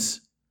Christians.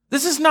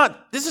 This is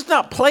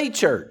not play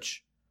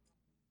church.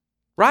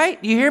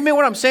 Right? You hear me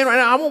what I'm saying right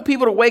now? I want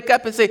people to wake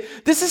up and say,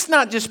 this is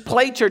not just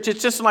play church.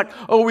 It's just like,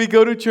 oh, we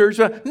go to church.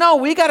 No,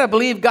 we got to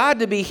believe God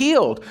to be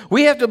healed.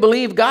 We have to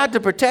believe God to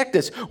protect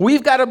us.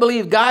 We've got to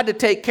believe God to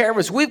take care of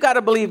us. We've got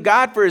to believe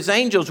God for His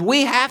angels.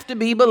 We have to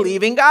be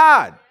believing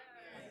God.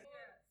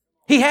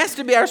 He has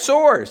to be our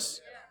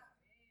source.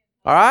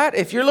 All right?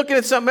 If you're looking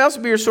at something else to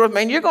be your source,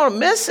 man, you're going to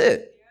miss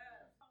it.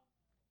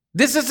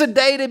 This is a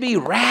day to be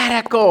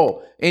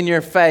radical in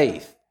your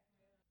faith.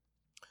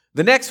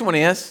 The next one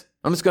is,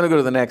 I'm just going to go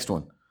to the next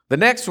one. The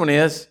next one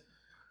is,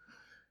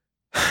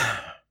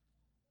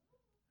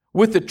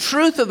 with the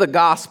truth of the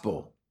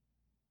gospel,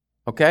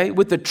 okay?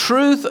 With the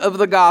truth of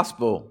the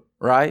gospel,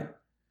 right?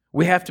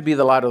 We have to be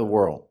the light of the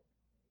world.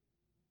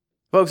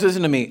 Folks,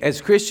 listen to me.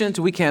 As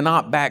Christians, we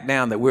cannot back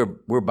down that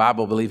we're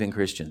Bible-believing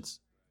Christians.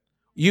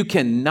 You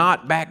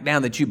cannot back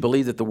down that you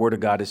believe that the Word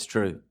of God is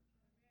true.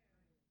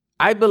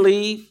 I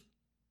believe.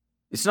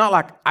 It's not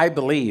like I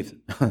believe.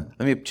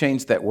 Let me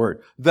change that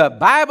word. The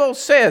Bible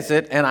says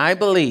it, and I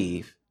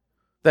believe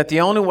that the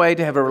only way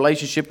to have a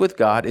relationship with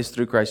God is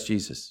through Christ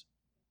Jesus.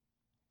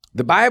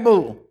 The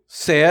Bible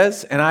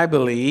says, and I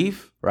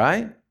believe,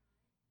 right,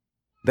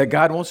 that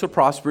God wants to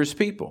prosper his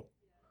people.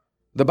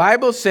 The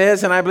Bible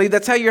says, and I believe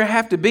that's how you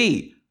have to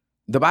be.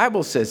 The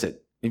Bible says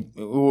it.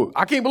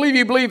 I can't believe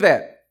you believe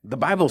that. The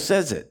Bible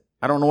says it.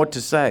 I don't know what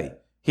to say.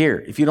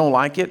 Here, if you don't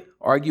like it,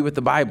 argue with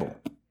the Bible.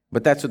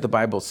 But that's what the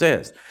Bible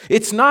says.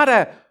 It's not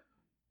a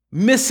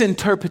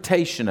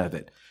misinterpretation of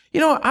it. You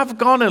know, I've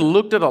gone and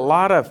looked at a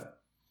lot of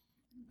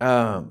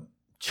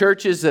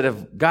churches that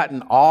have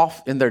gotten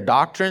off in their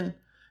doctrine,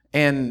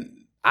 and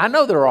I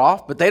know they're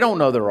off, but they don't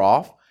know they're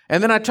off.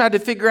 And then I tried to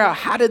figure out,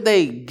 how did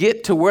they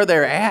get to where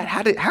they're at?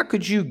 How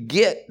could you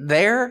get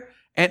there?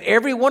 And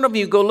every one of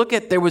you go look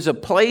at, there was a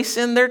place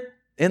in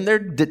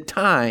their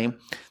time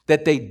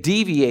that they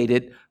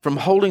deviated from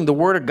holding the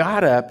Word of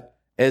God up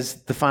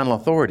as the final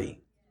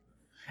authority.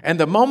 And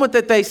the moment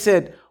that they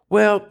said,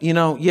 well, you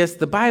know, yes,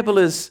 the Bible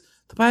is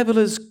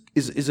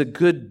a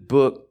good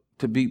book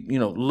to be, you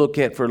know, look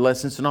at for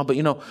lessons and all, but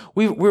you know,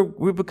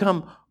 we've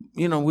become,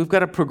 you know, we've got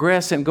to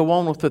progress and go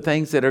on with the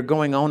things that are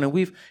going on, and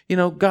we've, you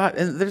know, God,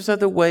 and there's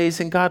other ways,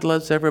 and God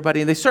loves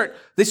everybody, and they start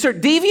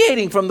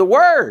deviating from the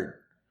Word.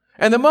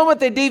 And the moment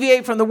they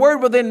deviate from the Word,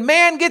 well, then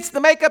man gets to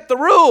make up the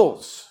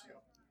rules.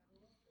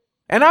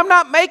 And I'm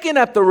not making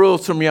up the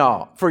rules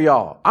for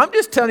y'all. I'm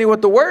just telling you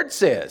what the Word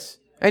says.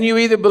 And you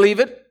either believe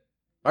it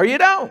or you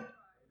don't.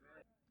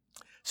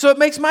 So it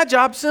makes my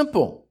job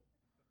simple.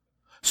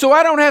 So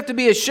I don't have to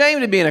be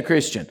ashamed of being a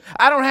Christian.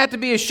 I don't have to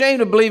be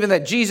ashamed of believing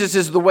that Jesus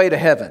is the way to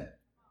heaven.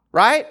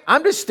 Right?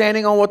 I'm just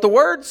standing on what the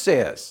Word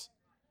says.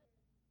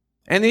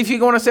 And if you're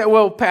going to say,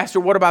 well, Pastor,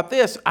 what about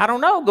this? I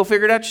don't know. Go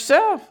figure it out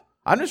yourself.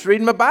 I'm just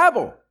reading my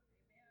Bible.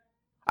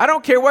 I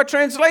don't care what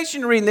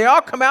translation you're reading. They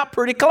all come out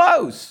pretty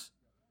close.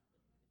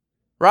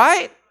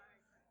 Right?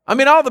 I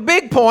mean, all the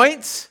big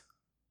points.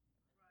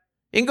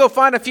 You can go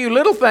find a few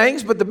little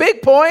things, but the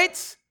big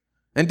points,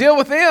 and deal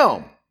with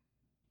them.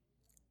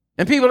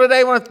 And people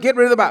today want to get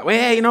rid of the Bible.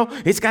 Well, you know,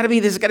 it's got to be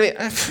this, it's got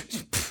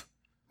to be.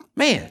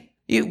 Man,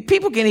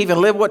 people can't even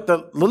live what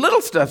the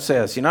little stuff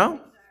says, you know?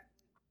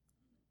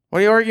 What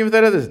are you arguing with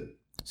that other?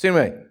 So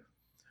anyway,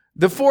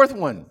 the fourth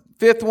one,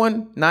 fifth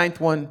one, ninth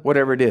one,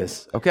 whatever it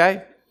is,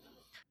 okay?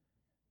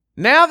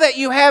 Now that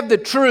you have the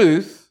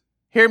truth,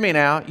 hear me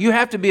now, you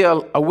have to be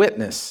a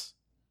witness.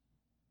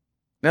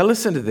 Now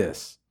listen to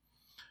this.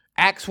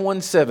 Acts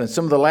 1:7,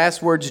 some of the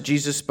last words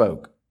Jesus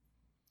spoke.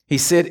 He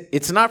said,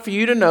 it's not for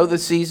you to know the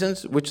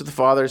seasons which the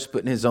Father has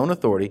put in his own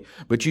authority,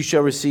 but you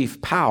shall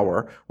receive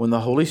power when the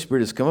Holy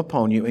Spirit has come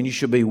upon you, and you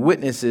shall be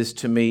witnesses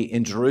to me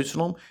in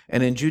Jerusalem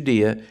and in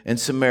Judea and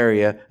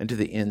Samaria and to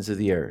the ends of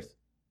the earth.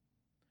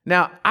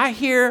 Now, I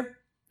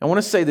want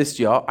to say this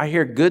to y'all, I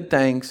hear good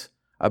things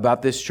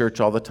about this church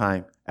all the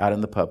time out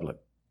in the public,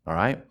 all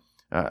right?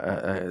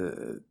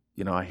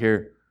 You know, I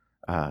hear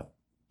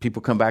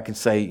people come back and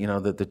say, you know,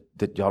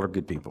 that y'all are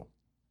good people.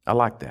 I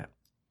like that,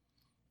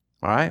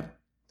 all right?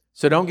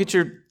 So don't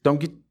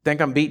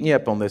think I'm beating you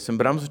up on this one,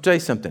 but I'm going to tell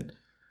you something.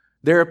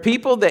 There are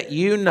people that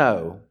you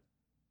know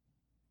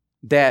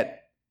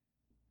that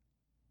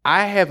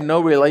I have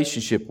no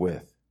relationship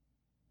with.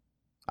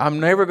 I'm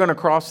never going to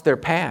cross their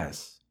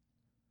paths.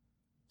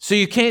 So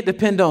you can't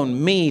depend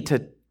on me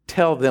to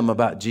tell them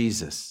about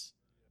Jesus.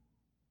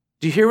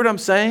 Do you hear what I'm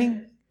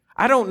saying?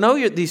 I don't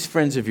know these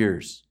friends of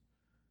yours.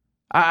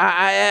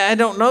 I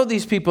don't know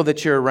these people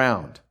that you're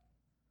around.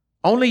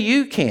 Only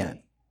you can.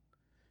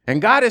 And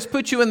God has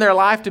put you in their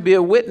life to be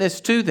a witness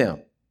to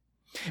them.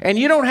 And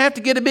you don't have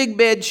to get a big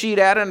bed sheet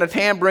out and a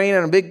tambourine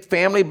and a big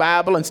family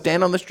Bible and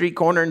stand on the street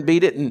corner and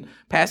beat it and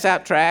pass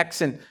out tracts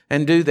and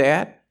do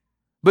that.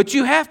 But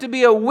you have to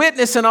be a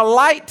witness and a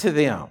light to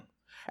them.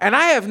 And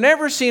I have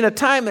never seen a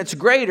time that's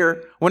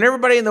greater when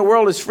everybody in the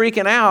world is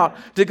freaking out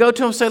to go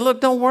to them and say, look,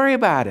 don't worry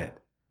about it.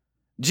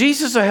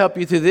 Jesus will help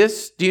you through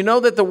this. Do you know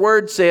that the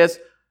Word says,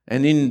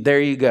 and then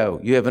there you go.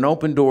 You have an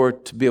open door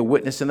to be a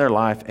witness in their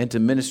life and to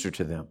minister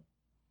to them.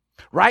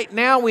 Right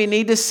now, we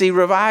need to see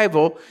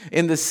revival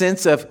in the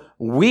sense of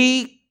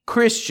we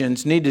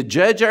Christians need to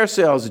judge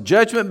ourselves.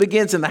 Judgment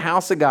begins in the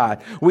house of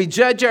God. We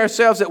judge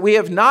ourselves that we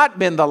have not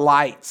been the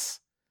lights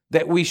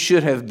that we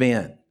should have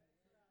been.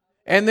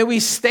 And then we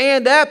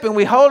stand up and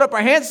we hold up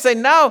our hands and say,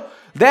 no,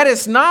 that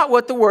is not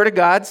what the Word of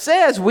God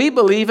says. We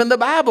believe in the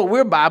Bible.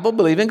 We're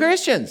Bible-believing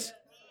Christians.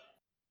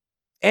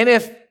 And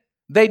if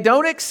they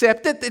don't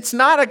accept it, it's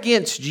not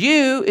against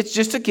you. It's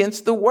just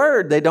against the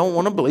Word. They don't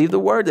want to believe the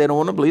Word. They don't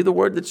want to believe the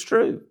Word that's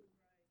true.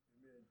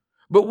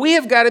 But we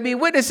have got to be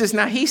witnesses.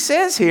 Now, he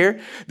says here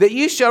that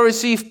you shall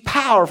receive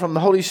power from the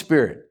Holy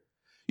Spirit.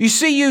 You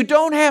see, you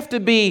don't have to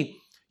be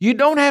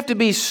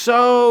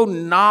so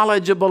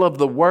knowledgeable of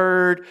the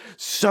Word,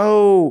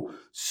 so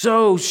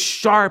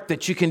sharp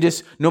that you can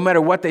just, no matter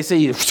what they say,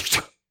 you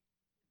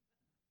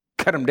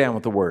cut them down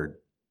with the Word.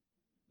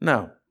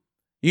 No.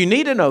 You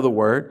need to know the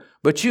Word,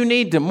 but you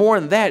need to, more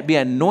than that, be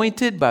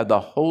anointed by the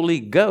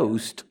Holy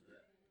Ghost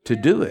to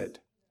do it.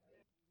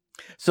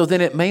 So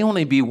then it may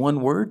only be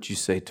one word you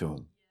say to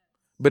them,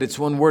 but it's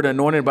one word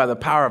anointed by the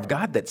power of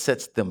God that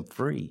sets them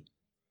free.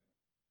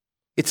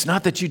 It's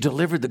not that you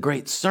delivered the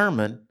great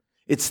sermon.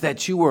 It's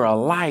that you were a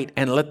light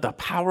and let the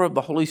power of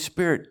the Holy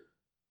Spirit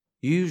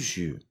use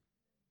you.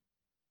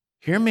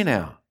 Hear me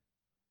now.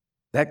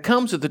 That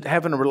comes with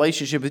having a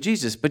relationship with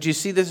Jesus. But you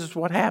see, this is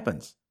what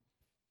happens.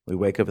 We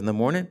wake up in the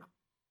morning.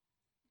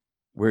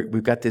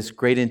 We've got this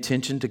great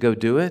intention to go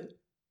do it.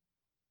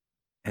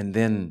 And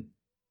then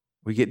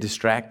we get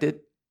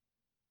distracted.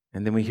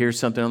 And then we hear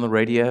something on the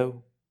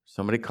radio.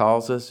 Somebody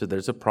calls us, or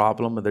there's a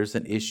problem, or there's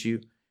an issue.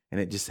 And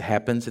it just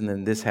happens, and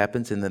then this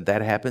happens, and then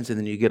that happens, and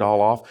then you get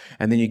all off,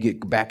 and then you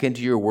get back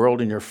into your world,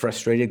 and you're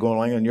frustrated going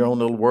along in your own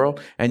little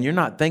world, and you're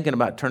not thinking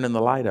about turning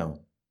the light on.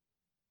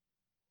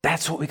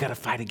 That's what we got to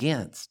fight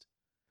against.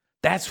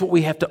 That's what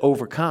we have to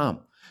overcome,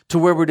 to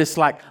where we're just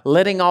like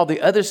letting all the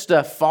other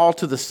stuff fall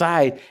to the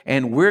side,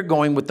 and we're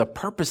going with the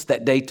purpose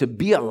that day to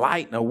be a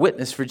light and a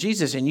witness for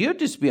Jesus, and you'll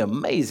just be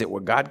amazed at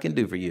what God can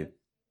do for you.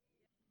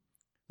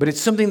 But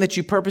it's something that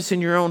you purpose in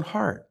your own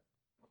heart,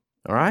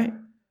 all right?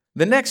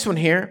 The next one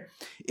here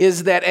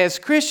is that as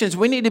Christians,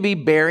 we need to be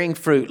bearing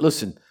fruit.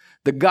 Listen,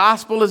 the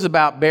gospel is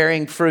about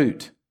bearing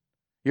fruit.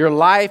 Your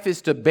life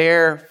is to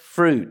bear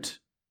fruit.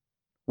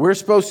 We're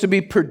supposed to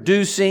be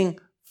producing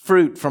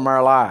fruit from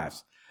our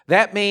lives.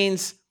 That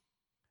means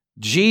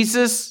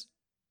Jesus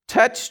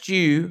touched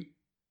you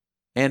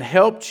and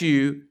helped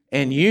you,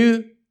 and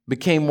you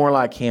became more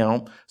like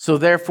him. So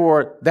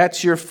therefore,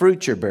 that's your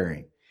fruit you're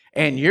bearing.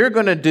 And you're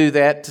going to do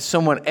that to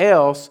someone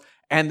else,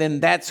 and then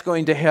that's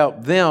going to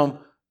help them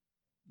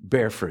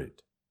bear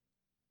fruit.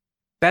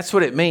 That's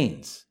what it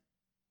means.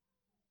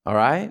 All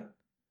right?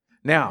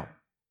 Now,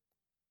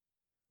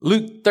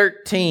 Luke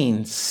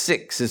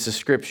 13:6 is the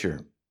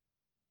scripture.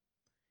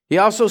 He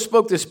also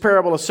spoke this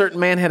parable. A certain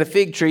man had a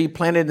fig tree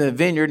planted in a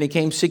vineyard, and he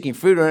came seeking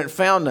fruit on it and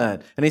found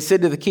none. And he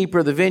said to the keeper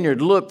of the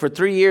vineyard, "Look, for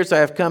 3 years I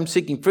have come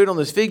seeking fruit on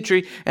this fig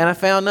tree, and I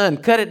found none.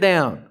 Cut it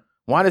down.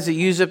 Why does it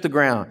use up the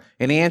ground?"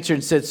 And he answered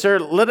and said, "Sir,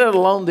 let it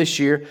alone this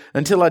year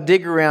until I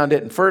dig around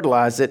it and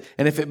fertilize it.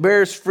 And if it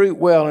bears fruit,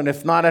 well, and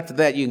if not, after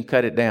that, you can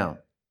cut it down."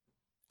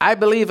 I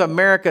believe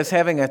America is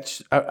having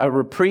a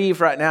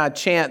reprieve right now, a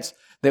chance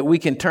that we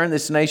can turn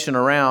this nation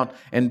around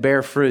and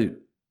bear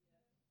fruit.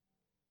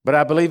 But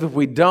I believe if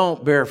we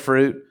don't bear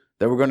fruit,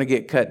 that we're going to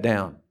get cut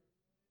down.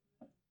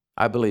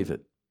 I believe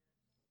it.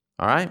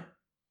 All right?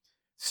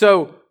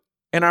 So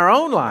in our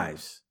own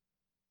lives,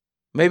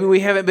 maybe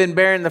we haven't been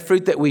bearing the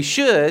fruit that we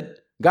should.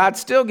 God's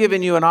still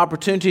giving you an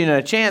opportunity and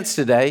a chance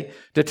today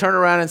to turn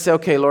around and say,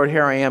 "Okay, Lord,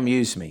 here I am,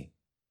 use me."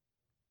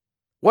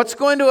 What's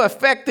going to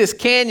affect this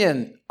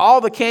canyon, all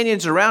the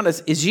canyons around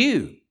us, is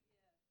you.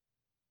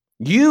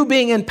 You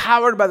being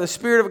empowered by the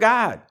Spirit of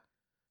God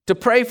to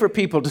pray for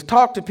people, to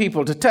talk to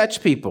people, to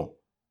touch people.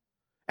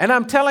 And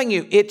I'm telling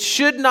you, it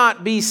should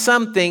not be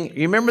something.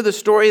 You remember the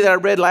story that I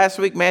read last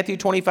week, Matthew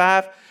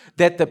 25,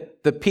 that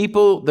the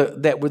people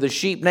that were the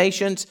sheep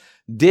nations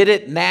did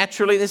it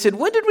naturally. They said,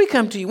 "When did we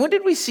come to you? When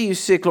did we see you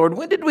sick, Lord?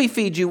 When did we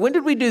feed you? When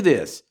did we do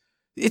this?"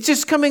 It's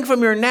just coming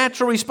from your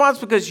natural response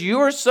because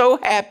you're so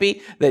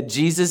happy that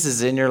Jesus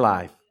is in your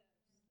life.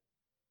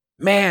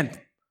 Man,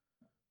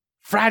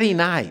 Friday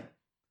night.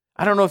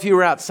 I don't know if you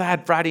were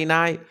outside Friday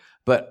night,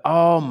 but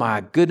oh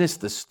my goodness,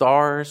 the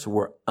stars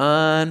were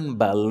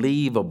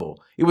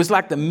unbelievable. It was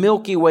like the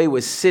Milky Way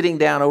was sitting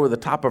down over the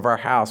top of our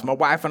house. My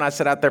wife and I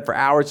sat out there for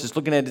hours just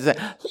looking at it and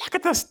said, "Look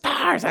at the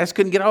stars." I just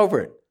couldn't get over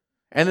it.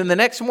 And then the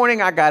next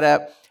morning I got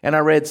up and I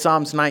read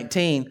Psalms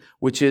 19,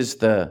 which is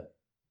the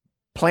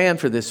plan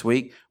for this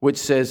week, which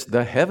says,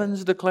 "The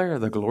heavens declare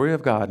the glory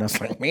of God." And I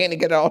was like, man, you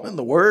get it all in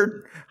the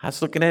Word. I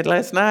was looking at it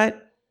last night.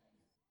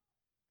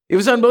 It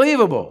was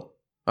unbelievable.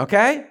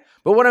 Okay?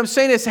 But what I'm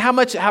saying is how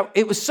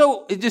it was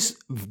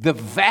the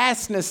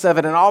vastness of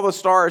it and all the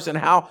stars and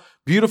how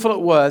beautiful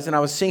it was. And I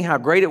was seeing how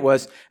great it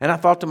was. And I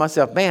thought to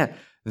myself, man,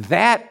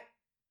 that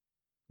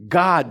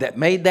God that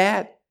made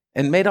that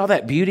and made all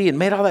that beauty and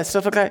made all that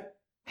stuff look like,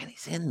 man,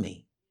 he's in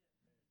me.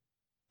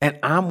 And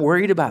I'm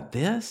worried about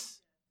this.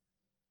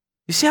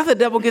 You see how the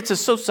devil gets us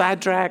so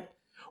sidetracked?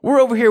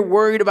 We're over here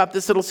worried about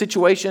this little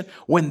situation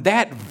when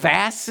that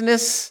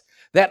vastness,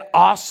 that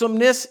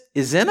awesomeness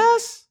is in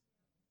us.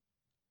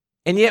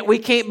 And yet we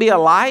can't be a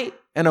light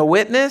and a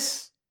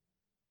witness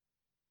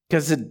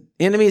because the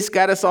enemy's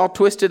got us all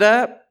twisted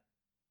up.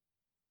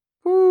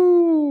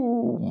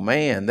 Ooh,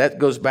 man, that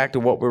goes back to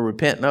what we're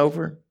repenting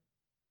over,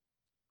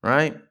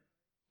 right?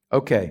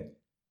 Okay,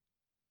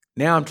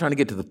 now I'm trying to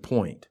get to the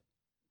point.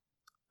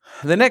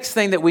 The next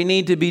thing that we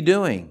need to be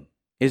doing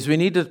is we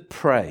need to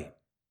pray,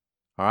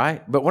 all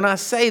right? But when I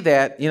say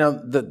that,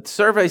 the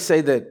surveys say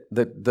that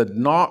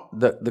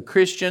the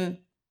Christian,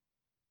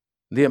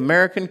 the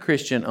American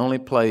Christian only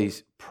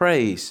prays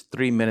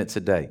 3 minutes a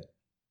day.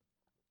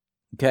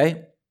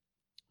 Okay?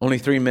 Only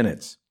 3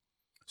 minutes.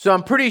 So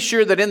I'm pretty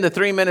sure that in the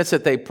 3 minutes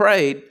that they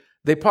prayed,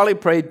 they probably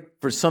prayed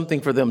for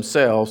something for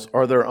themselves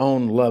or their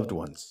own loved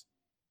ones.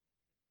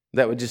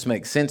 That would just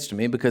make sense to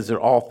me because they're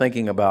all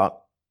thinking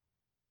about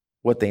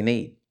what they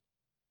need.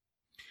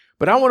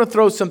 But I want to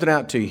throw something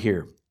out to you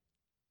here.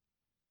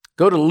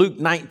 Go to Luke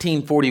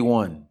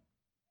 19:41.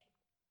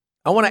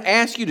 I want to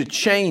ask you to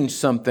change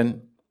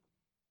something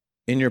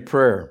in your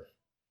prayer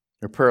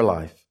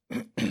life.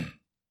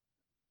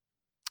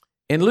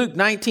 In Luke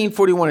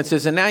 19:41, it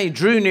says, and now he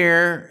drew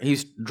near,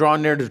 he's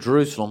drawn near to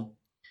Jerusalem.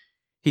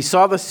 He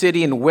saw the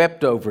city and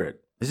wept over it.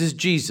 This is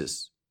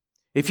Jesus.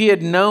 If he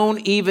had known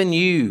even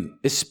you,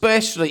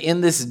 especially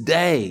in this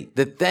day,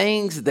 the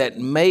things that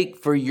make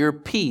for your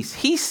peace.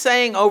 He's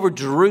saying over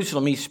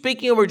Jerusalem, he's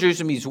speaking over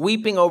Jerusalem, he's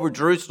weeping over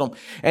Jerusalem,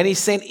 and he's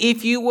saying,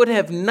 if you would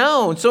have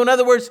known. So in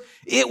other words,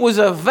 it was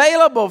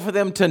available for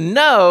them to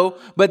know,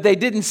 but they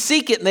didn't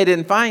seek it and they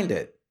didn't find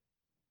it.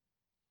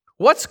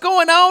 What's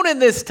going on in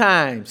this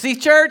time? See,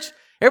 church,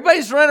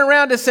 everybody's running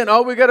around just saying,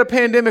 oh, we got a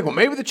pandemic. Well,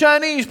 maybe the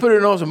Chinese put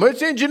it on some.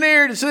 It's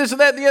engineered. It's this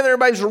and that and the other.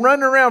 Everybody's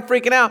running around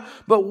freaking out.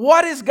 But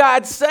what is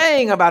God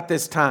saying about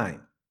this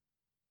time?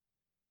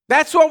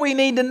 That's what we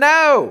need to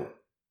know.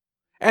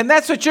 And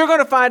that's what you're going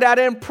to find out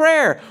in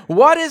prayer.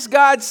 What is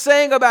God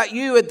saying about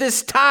you at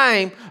this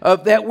time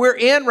that we're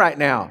in right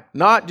now?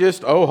 Not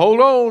just, oh,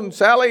 hold on,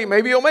 Sally,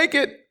 maybe you'll make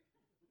it.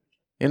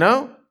 You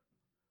know?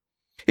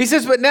 He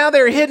says, but now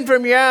they're hidden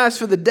from your eyes,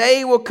 for the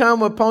day will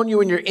come upon you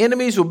when your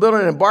enemies will build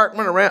an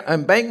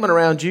embankment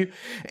around you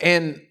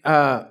and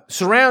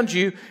surround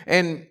you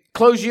and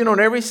close you in on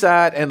every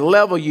side and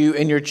level you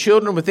and your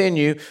children within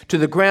you to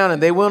the ground.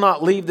 And they will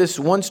not leave this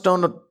one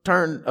stone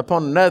turned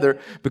upon another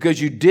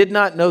because you did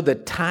not know the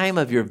time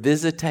of your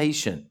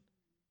visitation.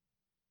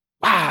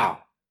 Wow.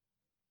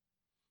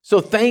 So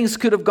things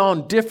could have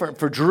gone different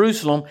for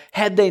Jerusalem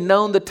had they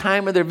known the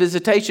time of their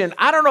visitation.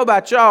 I don't know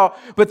about y'all,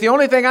 but the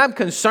only thing I'm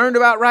concerned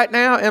about right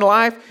now in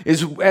life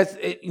is,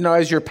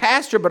 as your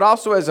pastor, but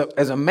also as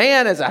a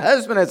man, as a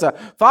husband, as a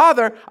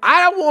father,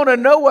 I want to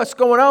know what's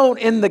going on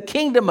in the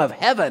kingdom of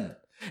heaven.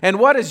 And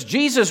what does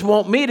Jesus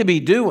want me to be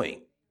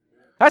doing?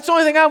 That's the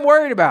only thing I'm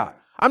worried about.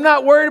 I'm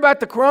not worried about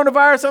the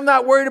coronavirus. I'm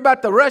not worried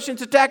about the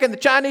Russians attacking, the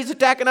Chinese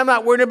attacking. I'm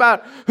not worried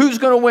about who's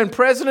going to win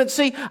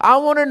presidency. I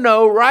want to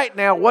know right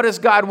now, what does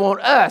God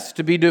want us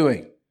to be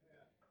doing?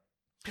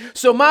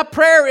 So my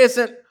prayer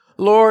isn't,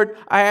 Lord,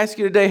 I ask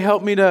you today,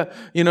 help me to,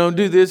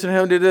 do this and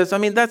help me do this. I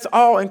mean, that's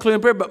all including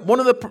prayer. But one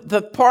of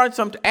the parts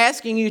I'm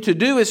asking you to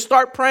do is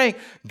start praying,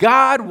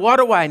 God, what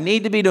do I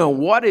need to be doing?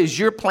 What is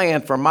your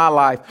plan for my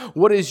life?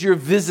 What is your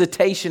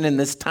visitation in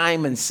this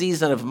time and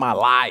season of my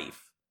life?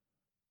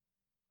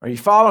 Are you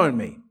following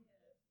me?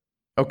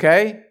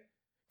 Okay?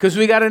 Because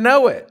we got to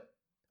know it.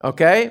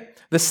 Okay?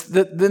 This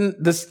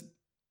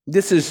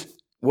is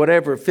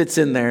whatever fits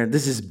in there.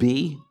 This is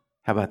B.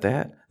 How about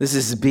that? This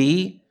is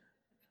B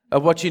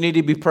of what you need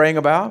to be praying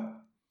about.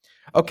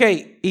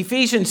 Okay,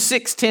 Ephesians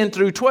 6:10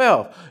 through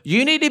 12.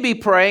 You need to be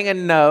praying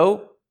and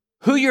know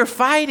who you're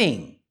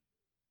fighting.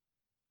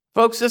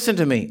 Folks, listen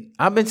to me.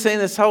 I've been saying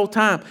this whole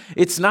time.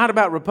 It's not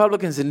about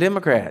Republicans and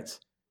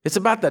Democrats. It's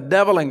about the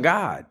devil and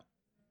God.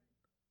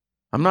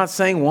 I'm not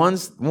saying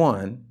one's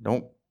one.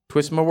 Don't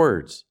twist my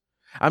words.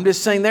 I'm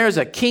just saying there's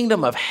a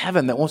kingdom of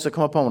heaven that wants to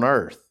come upon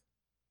earth.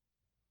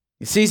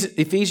 You see,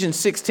 Ephesians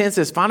 6:10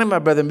 says, finally, my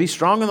brethren, be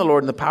strong in the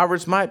Lord and the power of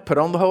his might. Put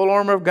on the whole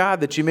armor of God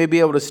that you may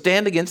be able to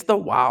stand against the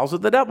wiles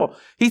of the devil.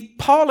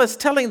 Paul is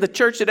telling the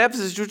church at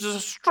Ephesus, which is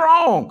a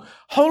strong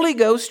Holy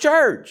Ghost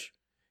church.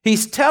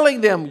 He's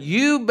telling them,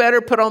 you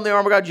better put on the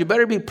armor of God. You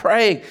better be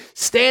praying,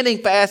 standing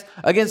fast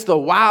against the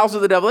wiles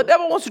of the devil. The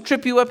devil wants to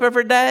trip you up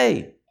every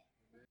day.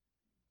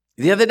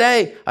 The other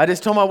day, I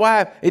just told my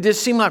wife, it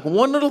just seemed like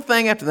one little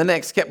thing after the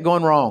next kept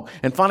going wrong.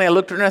 And finally, I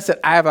looked at her and I said,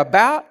 I have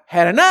about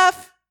had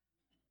enough.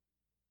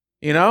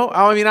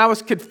 I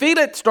could feel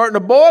it starting to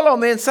boil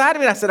on the inside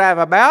of me. I said, I have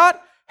about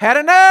had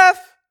enough.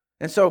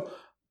 And so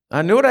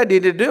I knew what I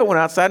needed to do. I went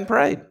outside and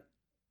prayed.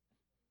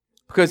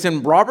 Because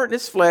then Robert in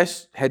his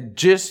flesh had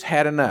just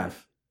had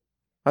enough.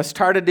 I was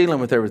tired of dealing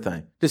with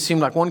everything. It just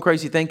seemed like one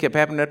crazy thing kept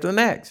happening after the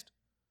next.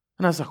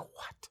 And I was like,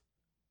 what?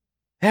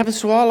 It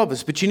happens to all of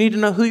us, but you need to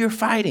know who you're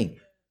fighting.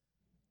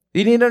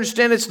 You need to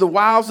understand it's the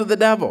wiles of the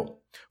devil.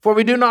 For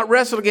we do not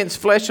wrestle against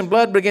flesh and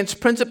blood, but against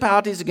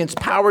principalities, against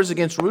powers,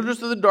 against rulers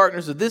of the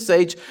darkness of this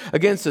age,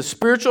 against the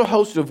spiritual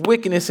host of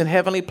wickedness in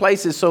heavenly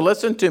places. So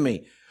listen to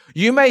me.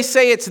 You may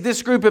say it's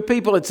this group of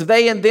people, it's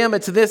they and them,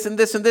 it's this and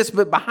this and this,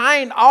 but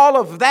behind all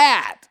of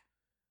that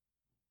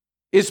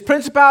is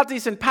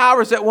principalities and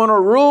powers that want to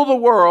rule the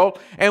world.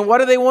 And what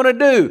do they want to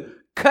do?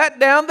 Cut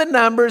down the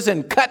numbers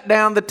and cut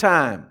down the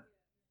time.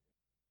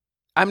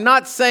 I'm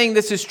not saying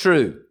this is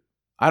true.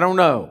 I don't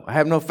know. I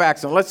have no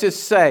facts. And let's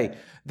just say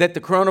that the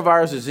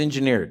coronavirus is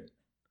engineered.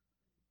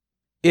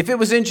 If it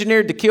was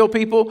engineered to kill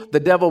people, the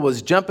devil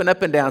was jumping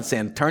up and down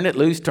saying, turn it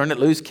loose,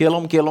 kill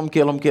them, kill them,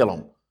 kill them, kill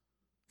them.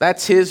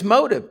 That's his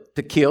motive,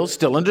 to kill,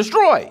 steal, and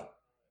destroy.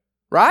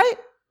 Right?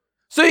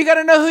 So you got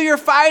to know who you're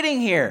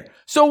fighting here.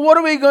 So what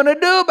are we going to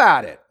do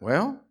about it?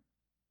 Well,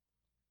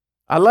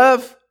 I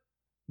love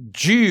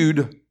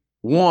Jude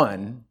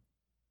 1,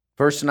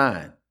 verse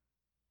 9.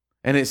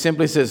 And it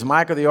simply says,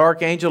 Michael the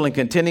archangel, in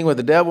contending with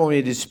the devil when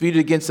he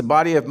disputed against the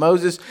body of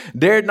Moses,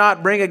 dared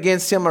not bring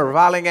against him a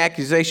reviling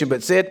accusation,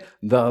 but said,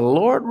 the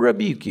Lord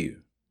rebuke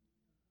you.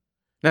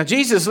 Now,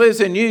 Jesus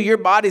lives in you. Your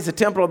body's a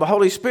temple of the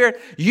Holy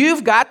Spirit.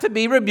 You've got to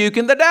be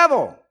rebuking the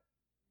devil.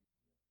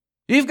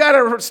 You've got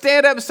to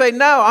stand up and say,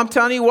 no, I'm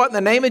telling you what, in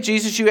the name of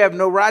Jesus, you have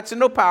no rights and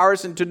no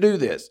powers and to do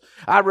this.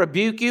 I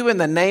rebuke you in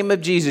the name of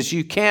Jesus.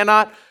 You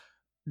cannot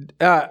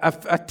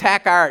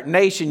attack our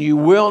nation. You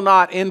will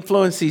not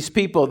influence these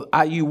people.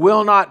 You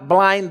will not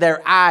blind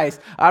their eyes.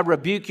 I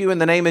rebuke you in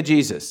the name of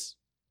Jesus.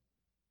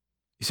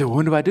 You say, well,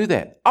 when do I do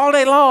that? All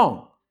day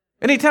long.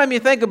 Anytime you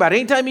think about it,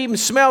 anytime it even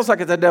smells like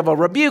it's the devil,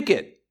 rebuke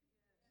it.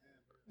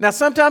 Now,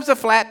 sometimes a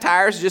flat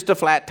tire is just a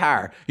flat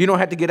tire. You don't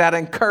have to get out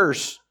and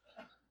curse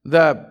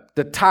the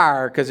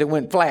tire because it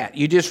went flat.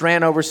 You just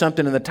ran over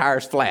something and the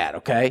tire's flat,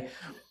 okay?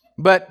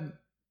 But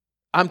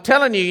I'm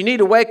telling you, you need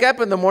to wake up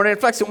in the morning and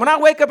flex it. When I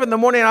wake up in the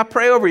morning and I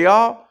pray over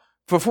y'all,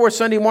 before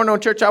Sunday morning on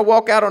church, I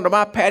walk out onto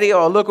my patio,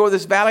 I look over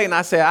this valley and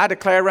I say, I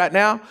declare right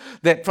now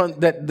that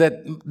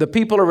the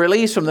people are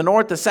released from the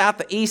north, the south,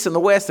 the east, and the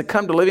west to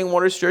come to Living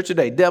Waters Church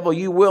today. Devil,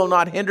 you will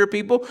not hinder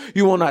people.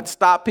 You will not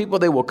stop people.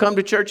 They will come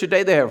to church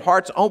today. They have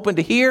hearts open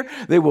to hear.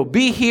 They will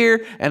be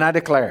here, and I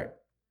declare it.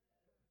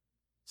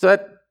 So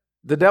that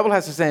the devil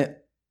has to say,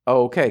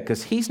 oh, okay,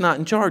 because he's not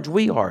in charge.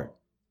 We are.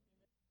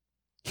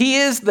 He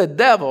is the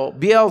devil,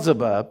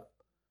 Beelzebub.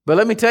 But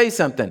let me tell you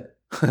something.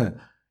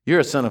 You're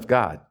a son of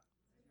God.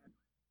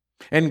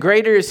 And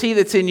greater is he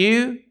that's in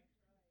you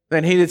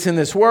than he that's in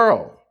this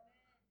world.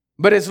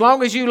 But as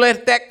long as you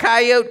let that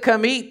coyote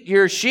come eat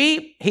your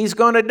sheep, he's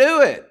going to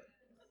do it.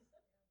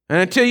 And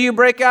until you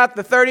break out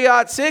the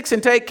 30-06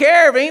 and take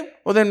care of him,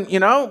 well then,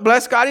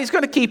 bless God, he's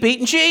going to keep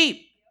eating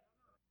sheep.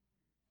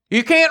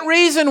 You can't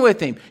reason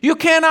with him. You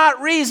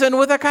cannot reason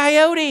with a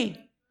coyote.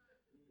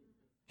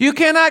 You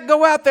cannot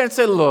go out there and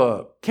say,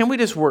 look, can we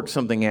just work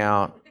something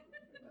out?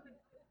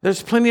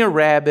 There's plenty of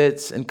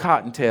rabbits and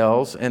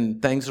cottontails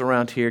and things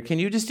around here. Can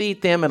you just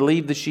eat them and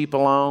leave the sheep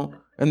alone?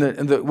 And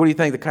what do you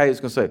think the coyote's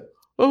going to say?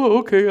 Oh,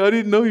 okay, I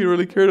didn't know you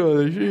really cared about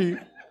the sheep.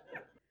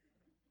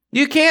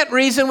 You can't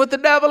reason with the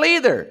devil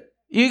either.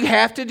 You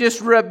have to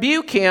just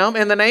rebuke him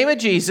in the name of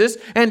Jesus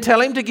and tell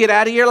him to get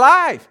out of your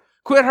life.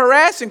 Quit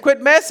harassing, quit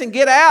messing,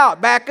 get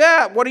out, back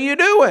up. What are you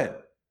doing?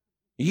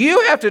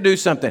 You have to do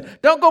something.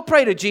 Don't go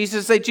pray to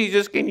Jesus, say,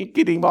 Jesus, can you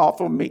get him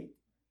off of me?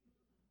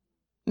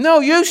 No,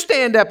 you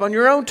stand up on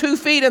your own 2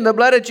 feet in the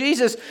blood of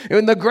Jesus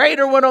and the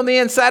greater one on the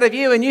inside of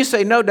you, and you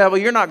say, no, devil,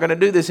 you're not going to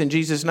do this in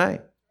Jesus' name.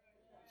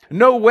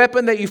 No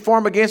weapon that you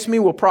form against me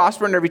will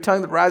prosper, and every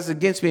tongue that rises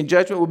against me in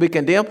judgment will be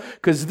condemned,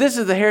 because this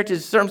is the heritage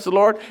of the servants of the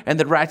Lord and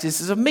the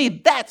righteousness of me.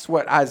 That's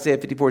what Isaiah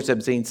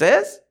 54:17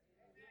 says.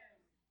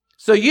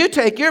 So you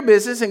take your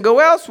business and go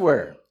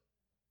elsewhere.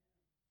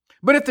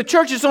 But if the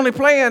church is only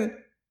playing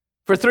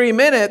for 3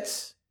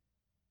 minutes,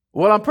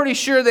 well, I'm pretty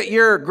sure that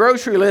your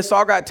grocery list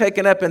all got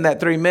taken up in that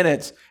 3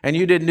 minutes and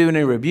you didn't do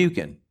any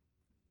rebuking.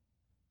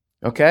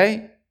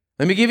 Okay?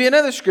 Let me give you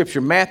another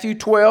scripture, Matthew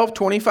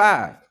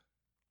 12:25.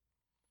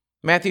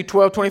 Matthew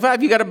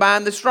 12:25, you got to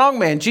bind the strong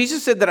man.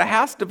 Jesus said that a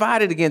house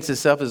divided against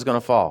itself is going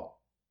to fall.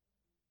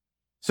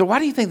 So why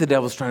do you think the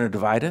devil's trying to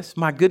divide us?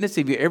 My goodness,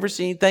 have you ever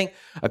seen anything,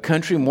 a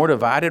country more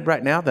divided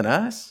right now than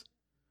us?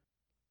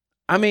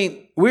 I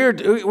mean,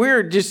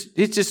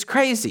 it's just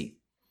crazy.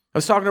 I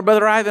was talking to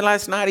Brother Ivan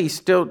last night. He's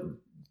still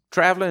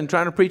traveling and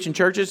trying to preach in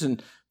churches,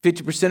 and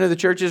 50% of the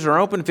churches are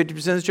open, 50%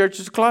 of the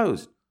churches are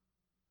closed.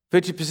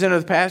 50%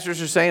 of the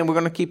pastors are saying we're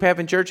going to keep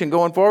having church and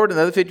going forward, and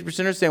the other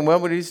 50% are saying,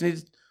 well, we just need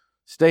to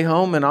stay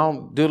home and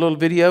I'll do a little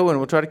video and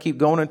we'll try to keep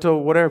going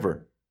until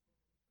whatever.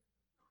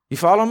 You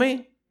follow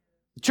me?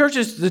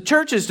 The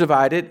church is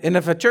divided, and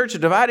if a church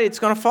is divided, it's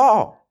going to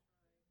fall.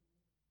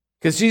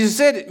 Because Jesus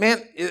said,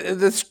 man,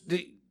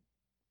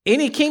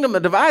 any kingdom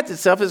that divides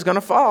itself is going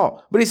to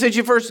fall. But he said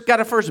you got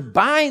to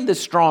bind the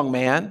strong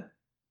man.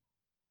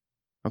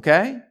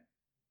 Okay?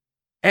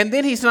 And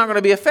then he's not going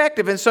to be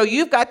effective. And so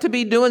you've got to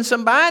be doing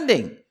some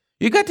binding.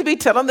 You've got to be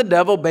telling the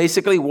devil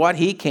basically what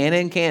he can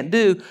and can't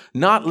do,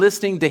 not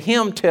listening to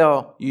him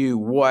tell you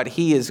what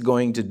he is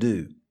going to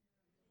do.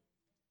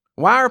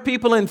 Why are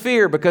people in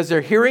fear? Because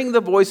they're hearing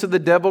the voice of the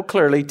devil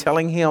clearly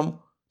telling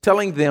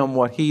them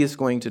what he is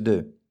going to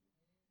do.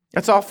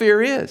 That's all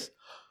fear is.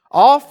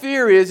 All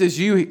fear is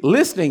you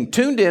listening,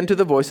 tuned in to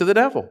the voice of the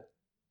devil.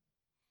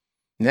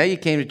 Now you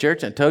came to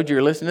church and told you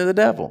you're listening to the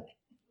devil.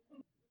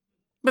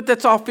 But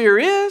that's all fear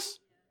is.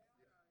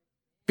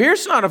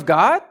 Fear's not of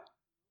God.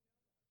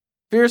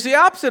 Fear is the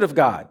opposite of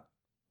God.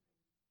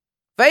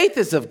 Faith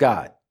is of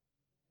God.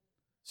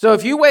 So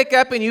if you wake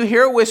up and you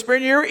hear a whisper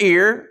in your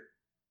ear,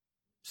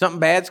 something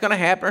bad's going to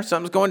happen or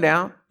something's going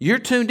down, you're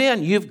tuned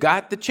in. You've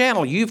got the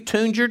channel. You've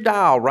tuned your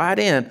dial right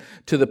in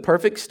to the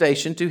perfect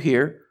station to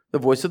hear the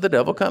voice of the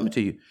devil coming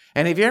to you.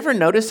 And have you ever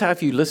noticed how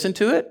if you listen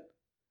to it,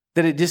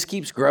 that it just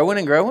keeps growing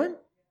and growing?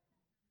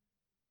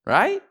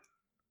 Right?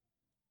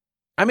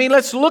 I mean,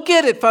 let's look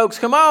at it, folks.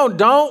 Come on.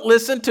 Don't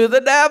listen to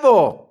the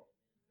devil.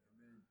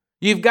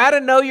 You've got to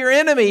know your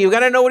enemy. You've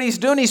got to know what he's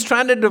doing. He's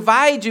trying to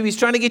divide you. He's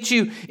trying to get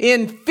you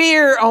in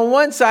fear on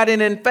one side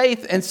and in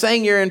faith, and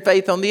saying you're in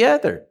faith on the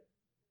other.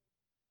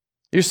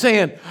 You're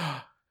saying,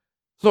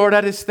 Lord,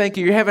 I just thank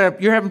you.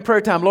 You're having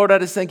prayer time. Lord, I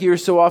just thank you. You're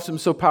so awesome,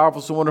 so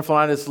powerful, so wonderful.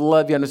 I just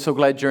love you. I'm so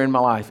glad you're in my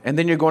life. And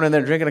then you're going in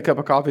there drinking a cup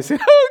of coffee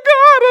saying, oh, God,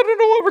 I don't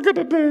know what we're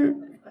going to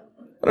do.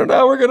 I don't know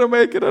how we're going to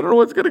make it. I don't know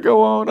what's going to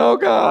go on. Oh,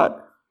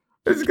 God.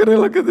 It's going to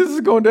look at this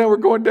is going down. We're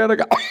going down.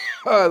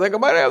 I think I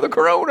might have the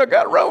corona. I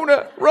got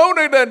Rona.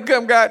 Rona done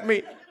come got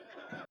me.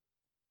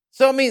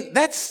 So, I mean,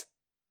 that's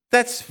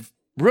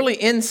really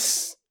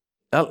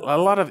a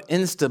lot of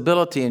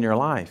instability in your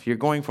life. You're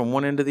going from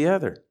one end to the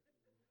other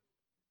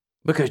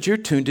because you're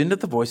tuned into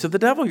the voice of the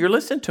devil. You're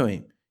listening to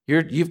him.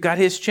 You've got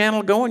his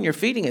channel going. You're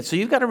feeding it. So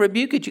you've got to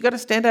rebuke it. You've got to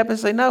stand up and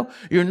say, no,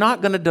 you're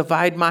not going to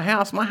divide my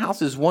house. My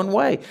house is one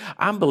way.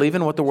 I'm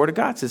believing what the Word of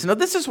God says. Now,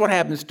 this is what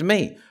happens to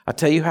me. I'll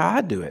tell you how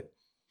I do it.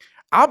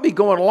 I'll be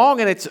going along,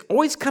 and it's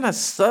always kind of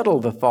subtle,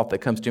 the thought that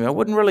comes to me. I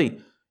wouldn't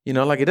really,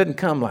 like it doesn't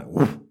come like,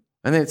 whoosh,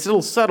 and then it's a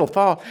little subtle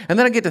thought. And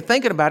then I get to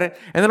thinking about it,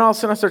 and then all of a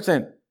sudden I start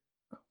saying,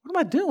 what am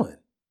I doing?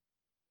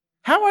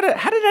 How did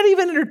I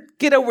even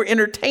get over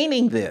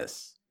entertaining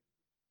this?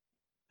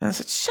 And I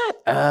said, shut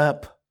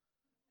up.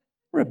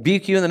 I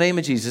rebuke you in the name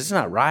of Jesus. It's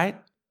not right.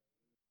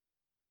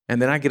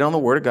 And then I get on the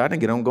Word of God and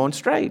get on going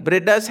straight. But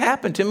it does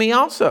happen to me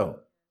also.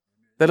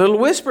 That little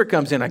whisper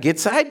comes in. I get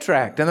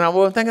sidetracked. And then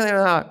I'm thinking,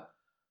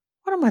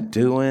 what am I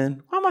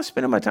doing? Why am I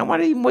spending my time? Why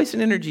am I even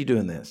wasting energy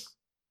doing this?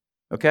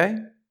 Okay?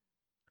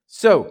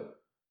 So,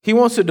 he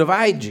wants to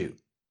divide you.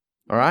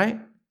 All right?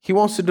 He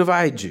wants to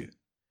divide you.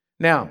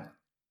 Now,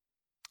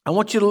 I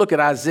want you to look at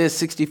Isaiah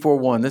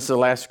 64:1. This is the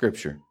last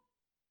scripture.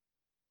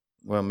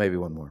 Well, maybe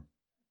one more.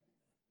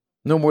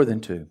 No more than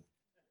two.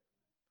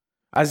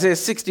 Isaiah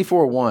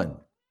 64:1.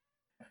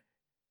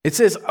 It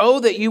says,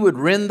 oh, that you would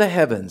rend the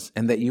heavens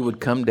and that you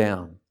would come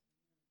down,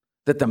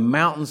 that the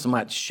mountains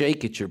might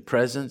shake at your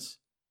presence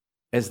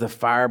as the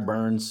fire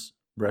burns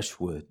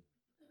brushwood,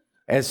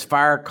 as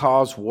fire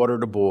caused water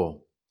to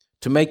boil,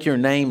 to make your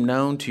name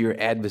known to your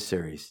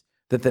adversaries,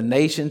 that the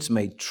nations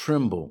may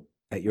tremble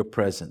at your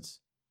presence.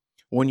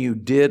 When you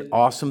did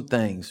awesome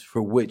things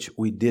for which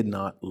we did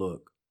not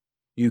look,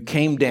 you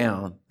came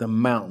down, the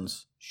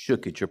mountains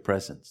shook at your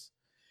presence.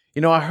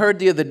 I heard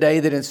the other day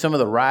that in some of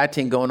the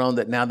rioting going on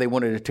that now they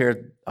wanted to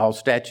tear all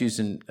statues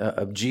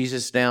of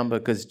Jesus down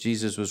because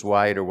Jesus was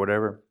white or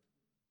whatever.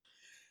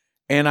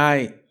 And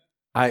I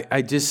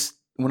just,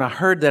 when I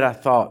heard that, I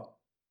thought,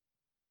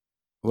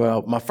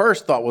 well, my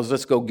first thought was,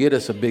 let's go get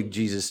us a big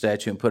Jesus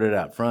statue and put it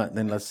out front.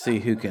 Then let's see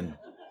who can,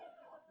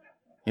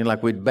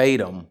 like we'd bait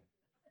them.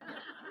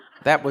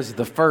 That was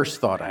the first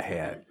thought I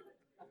had.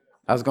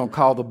 I was going to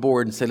call the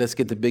board and say, let's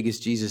get the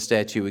biggest Jesus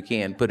statue we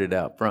can, put it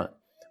out front.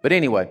 But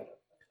anyway,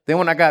 then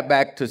when I got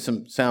back to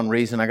some sound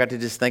reason, I got to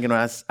just thinking,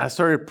 I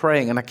started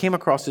praying, and I came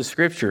across this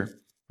scripture,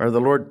 or the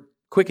Lord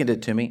quickened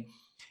it to me,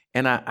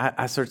 and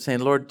I started saying,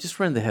 Lord, just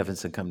rend the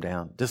heavens and come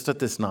down. Just let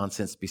this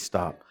nonsense be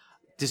stopped.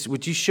 Just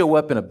would you show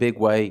up in a big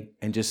way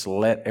and just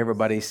let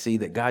everybody see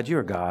that, God,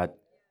 you're God.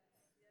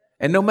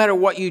 And no matter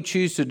what you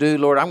choose to do,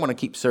 Lord, I'm going to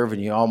keep serving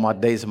you all my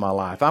days of my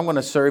life. I'm going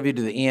to serve you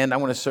to the end. I'm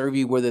going to serve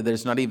you whether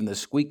there's not even the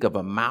squeak of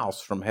a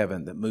mouse from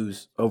heaven that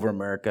moves over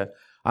America.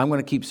 I'm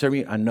going to keep serving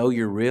you. I know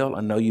you're real.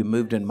 I know you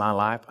moved in my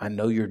life. I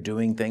know you're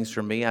doing things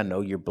for me. I know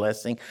you're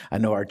blessing. I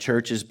know our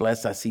church is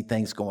blessed. I see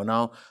things going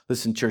on.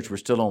 Listen, church, we're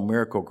still on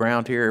miracle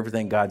ground here.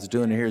 Everything God's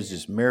doing here is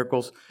just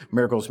miracles,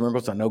 miracles,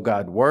 miracles. I know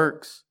God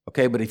works.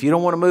 Okay, but if you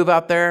don't want to move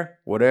out there,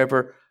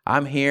 whatever,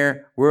 I'm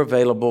here. We're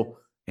available,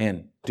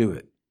 and do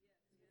it.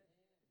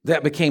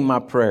 That became my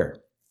prayer.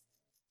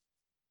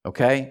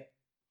 Okay?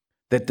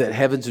 That the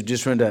heavens would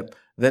just rend up.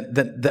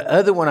 The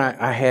other one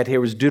I had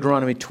here was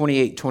Deuteronomy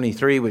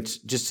 28:23,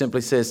 which just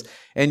simply says,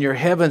 and your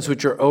heavens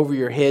which are over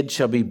your head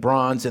shall be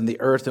bronze, and the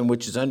earth in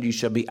which is under you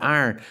shall be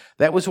iron.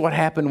 That was what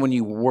happened when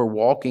you were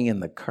walking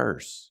in the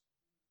curse.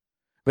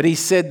 But he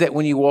said that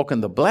when you walk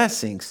in the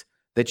blessings,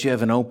 that you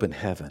have an open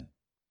heaven.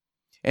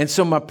 And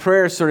so my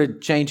prayer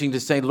started changing to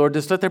say, Lord,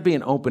 just let there be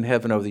an open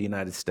heaven over the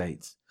United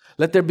States.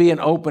 Let there be an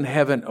open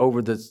heaven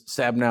over the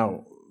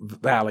Sabinal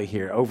Valley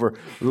here, over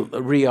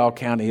Real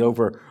County,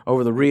 over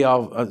the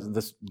Real,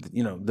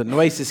 the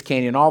Nueces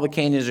Canyon, all the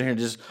canyons are here.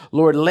 Just,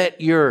 Lord, let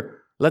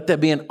that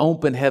be an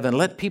open heaven.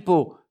 Let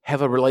people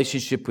have a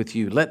relationship with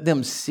you. Let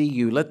them see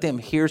you. Let them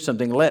hear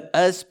something. Let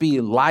us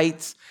be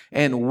lights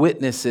and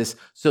witnesses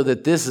so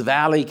that this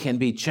valley can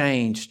be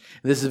changed.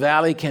 This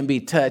valley can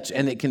be touched,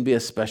 and it can be a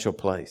special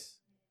place.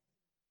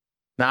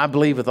 Now, I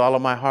believe with all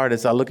of my heart,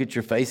 as I look at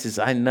your faces,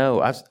 I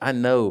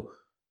know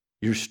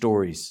your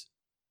stories.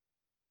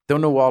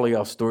 Don't know all of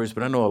y'all's stories,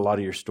 but I know a lot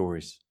of your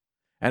stories.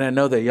 And I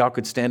know that y'all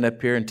could stand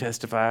up here and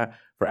testify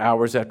for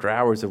hours after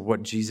hours of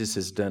what Jesus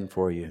has done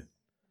for you.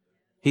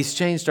 He's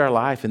changed our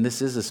life, and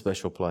this is a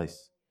special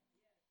place.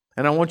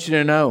 And I want you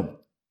to know,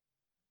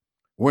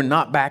 we're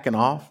not backing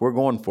off. We're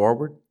going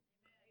forward.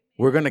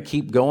 We're going to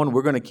keep going.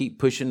 We're going to keep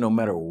pushing no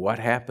matter what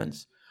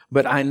happens.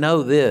 But I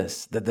know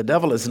this, that the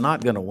devil is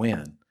not going to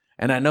win.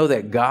 And I know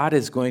that God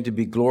is going to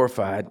be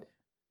glorified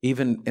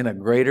even in a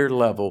greater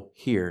level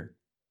here,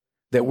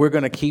 that we're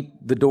going to keep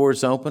the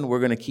doors open,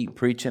 we're going to keep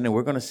preaching, and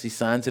we're going to see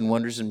signs and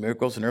wonders and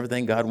miracles and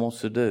everything God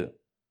wants to do.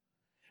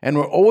 And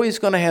we're always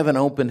going to have an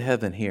open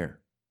heaven here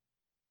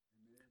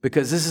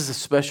because this is a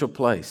special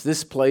place.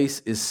 This place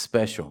is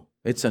special.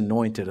 It's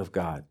anointed of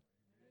God.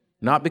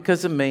 Not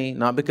because of me,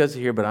 not because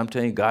of here, but I'm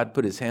telling you, God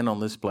put his hand on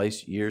this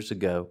place years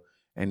ago,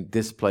 and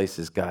this place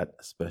has got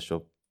a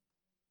special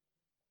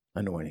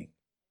anointing.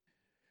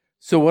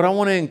 So what I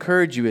want to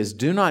encourage you is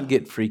do not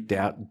get freaked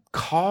out.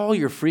 Call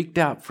your freaked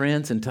out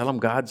friends and tell them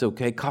God's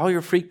okay. Call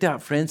your freaked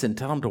out friends and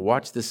tell them to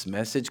watch this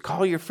message.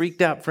 Call your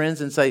freaked out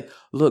friends and say,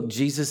 look,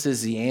 Jesus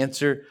is the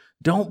answer.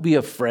 Don't be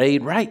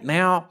afraid. Right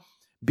now,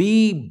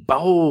 be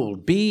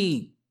bold.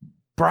 Be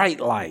bright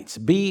lights.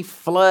 Be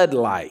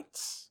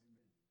floodlights.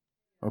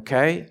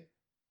 Okay?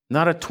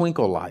 Not a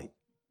twinkle light.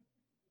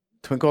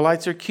 Twinkle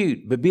lights are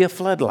cute, but be a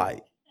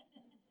floodlight.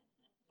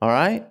 All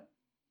right?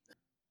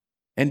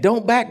 And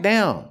don't back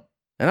down.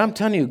 And I'm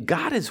telling you,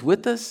 God is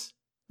with us.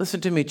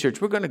 Listen to me,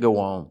 church. We're going to go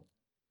on.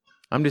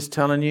 I'm just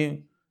telling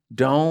you,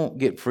 don't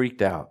get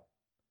freaked out.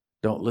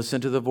 Don't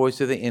listen to the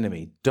voice of the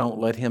enemy. Don't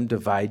let him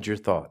divide your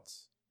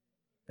thoughts.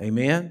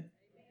 Amen?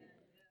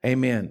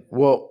 Amen.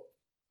 Well,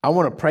 I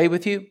want to pray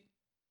with you.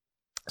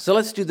 So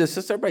let's do this.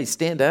 Let's everybody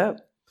stand up.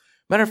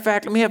 Matter of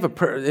fact, let me have a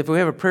prayer. If we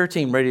have a prayer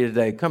team ready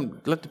today,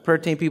 come. Let the prayer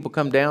team people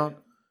come down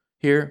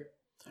here.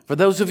 For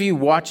those of you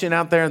watching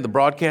out there in the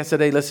broadcast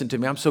today, listen to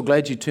me. I'm so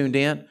glad you tuned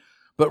in.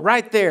 But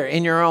right there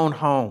in your own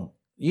home,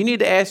 you need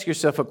to ask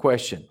yourself a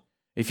question.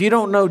 If you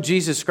don't know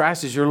Jesus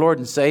Christ as your Lord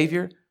and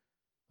Savior,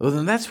 well,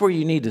 then that's where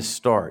you need to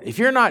start. If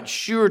you're not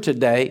sure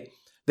today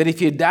that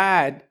if you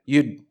died,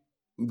 you're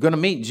going to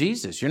meet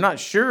Jesus, you're not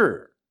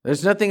sure.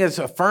 There's nothing that's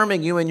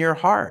affirming you in your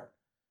heart.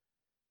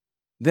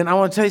 Then I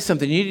want to tell you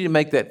something. You need to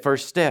make that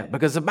first step,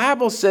 because the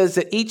Bible says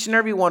that each and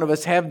every one of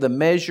us have the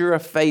measure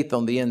of faith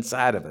on the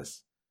inside of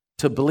us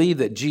to believe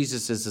that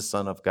Jesus is the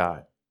Son of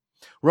God.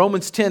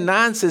 Romans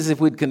 10:9 says if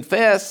we'd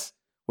confess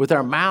with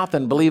our mouth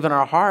and believe in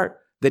our heart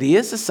that he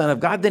is the Son of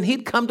God, then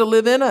he'd come to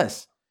live in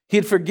us.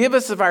 He'd forgive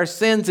us of our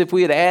sins if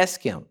we had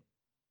asked him.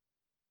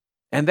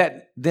 And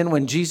that then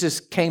when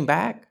Jesus came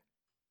back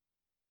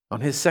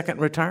on his second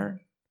return,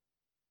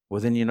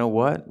 well, then you know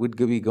what? We'd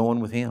be going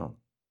with him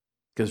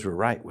because we're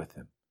right with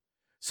him.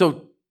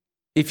 So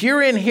if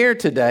you're in here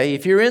today,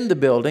 if you're in the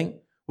building,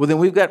 well, then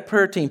we've got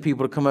prayer team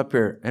people to come up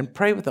here and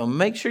pray with them.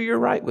 Make sure you're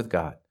right with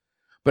God.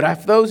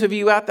 But for those of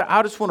you out there,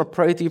 I just want to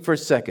pray with you for a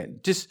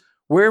second. Just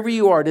wherever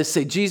you are, just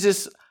say,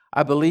 Jesus,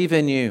 I believe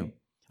in you.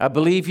 I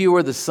believe you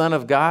are the Son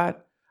of God.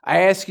 I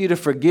ask you to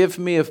forgive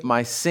me of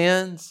my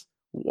sins.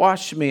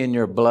 Wash me in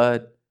your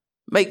blood.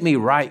 Make me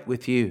right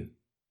with you.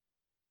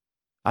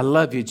 I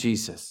love you,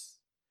 Jesus.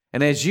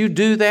 And as you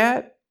do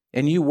that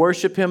and you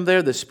worship him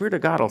there, the Spirit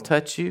of God will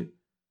touch you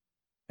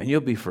and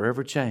you'll be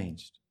forever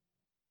changed.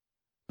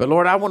 But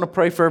Lord, I want to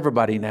pray for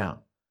everybody now.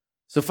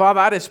 So, Father,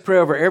 I just pray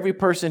over every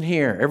person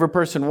here, every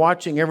person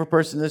watching, every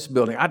person in this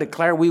building. I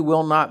declare we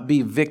will not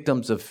be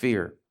victims of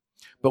fear,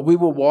 but we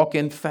will walk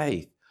in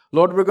faith.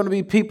 Lord, we're going to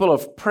be people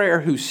of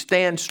prayer who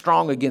stand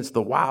strong against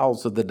the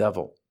wiles of the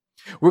devil.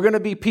 We're going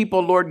to be people,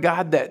 Lord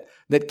God,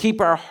 that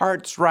keep our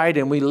hearts right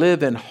and we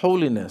live in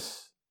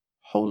holiness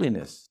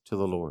to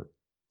the Lord.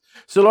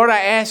 So, Lord,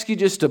 I ask you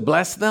just to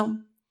bless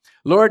them.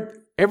 Lord,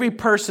 every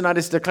person I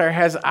just declare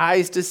has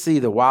eyes to see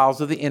the wiles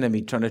of the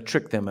enemy trying to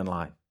trick them in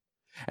life.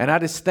 And I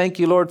just thank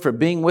you, Lord, for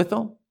being with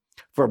them,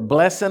 for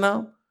blessing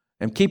them,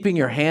 and keeping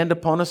your hand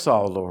upon us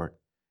all, Lord.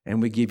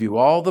 And we give you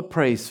all the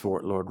praise for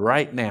it, Lord,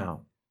 right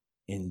now,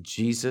 in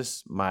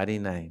Jesus' mighty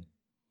name.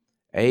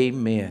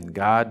 Amen.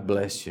 God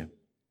bless you.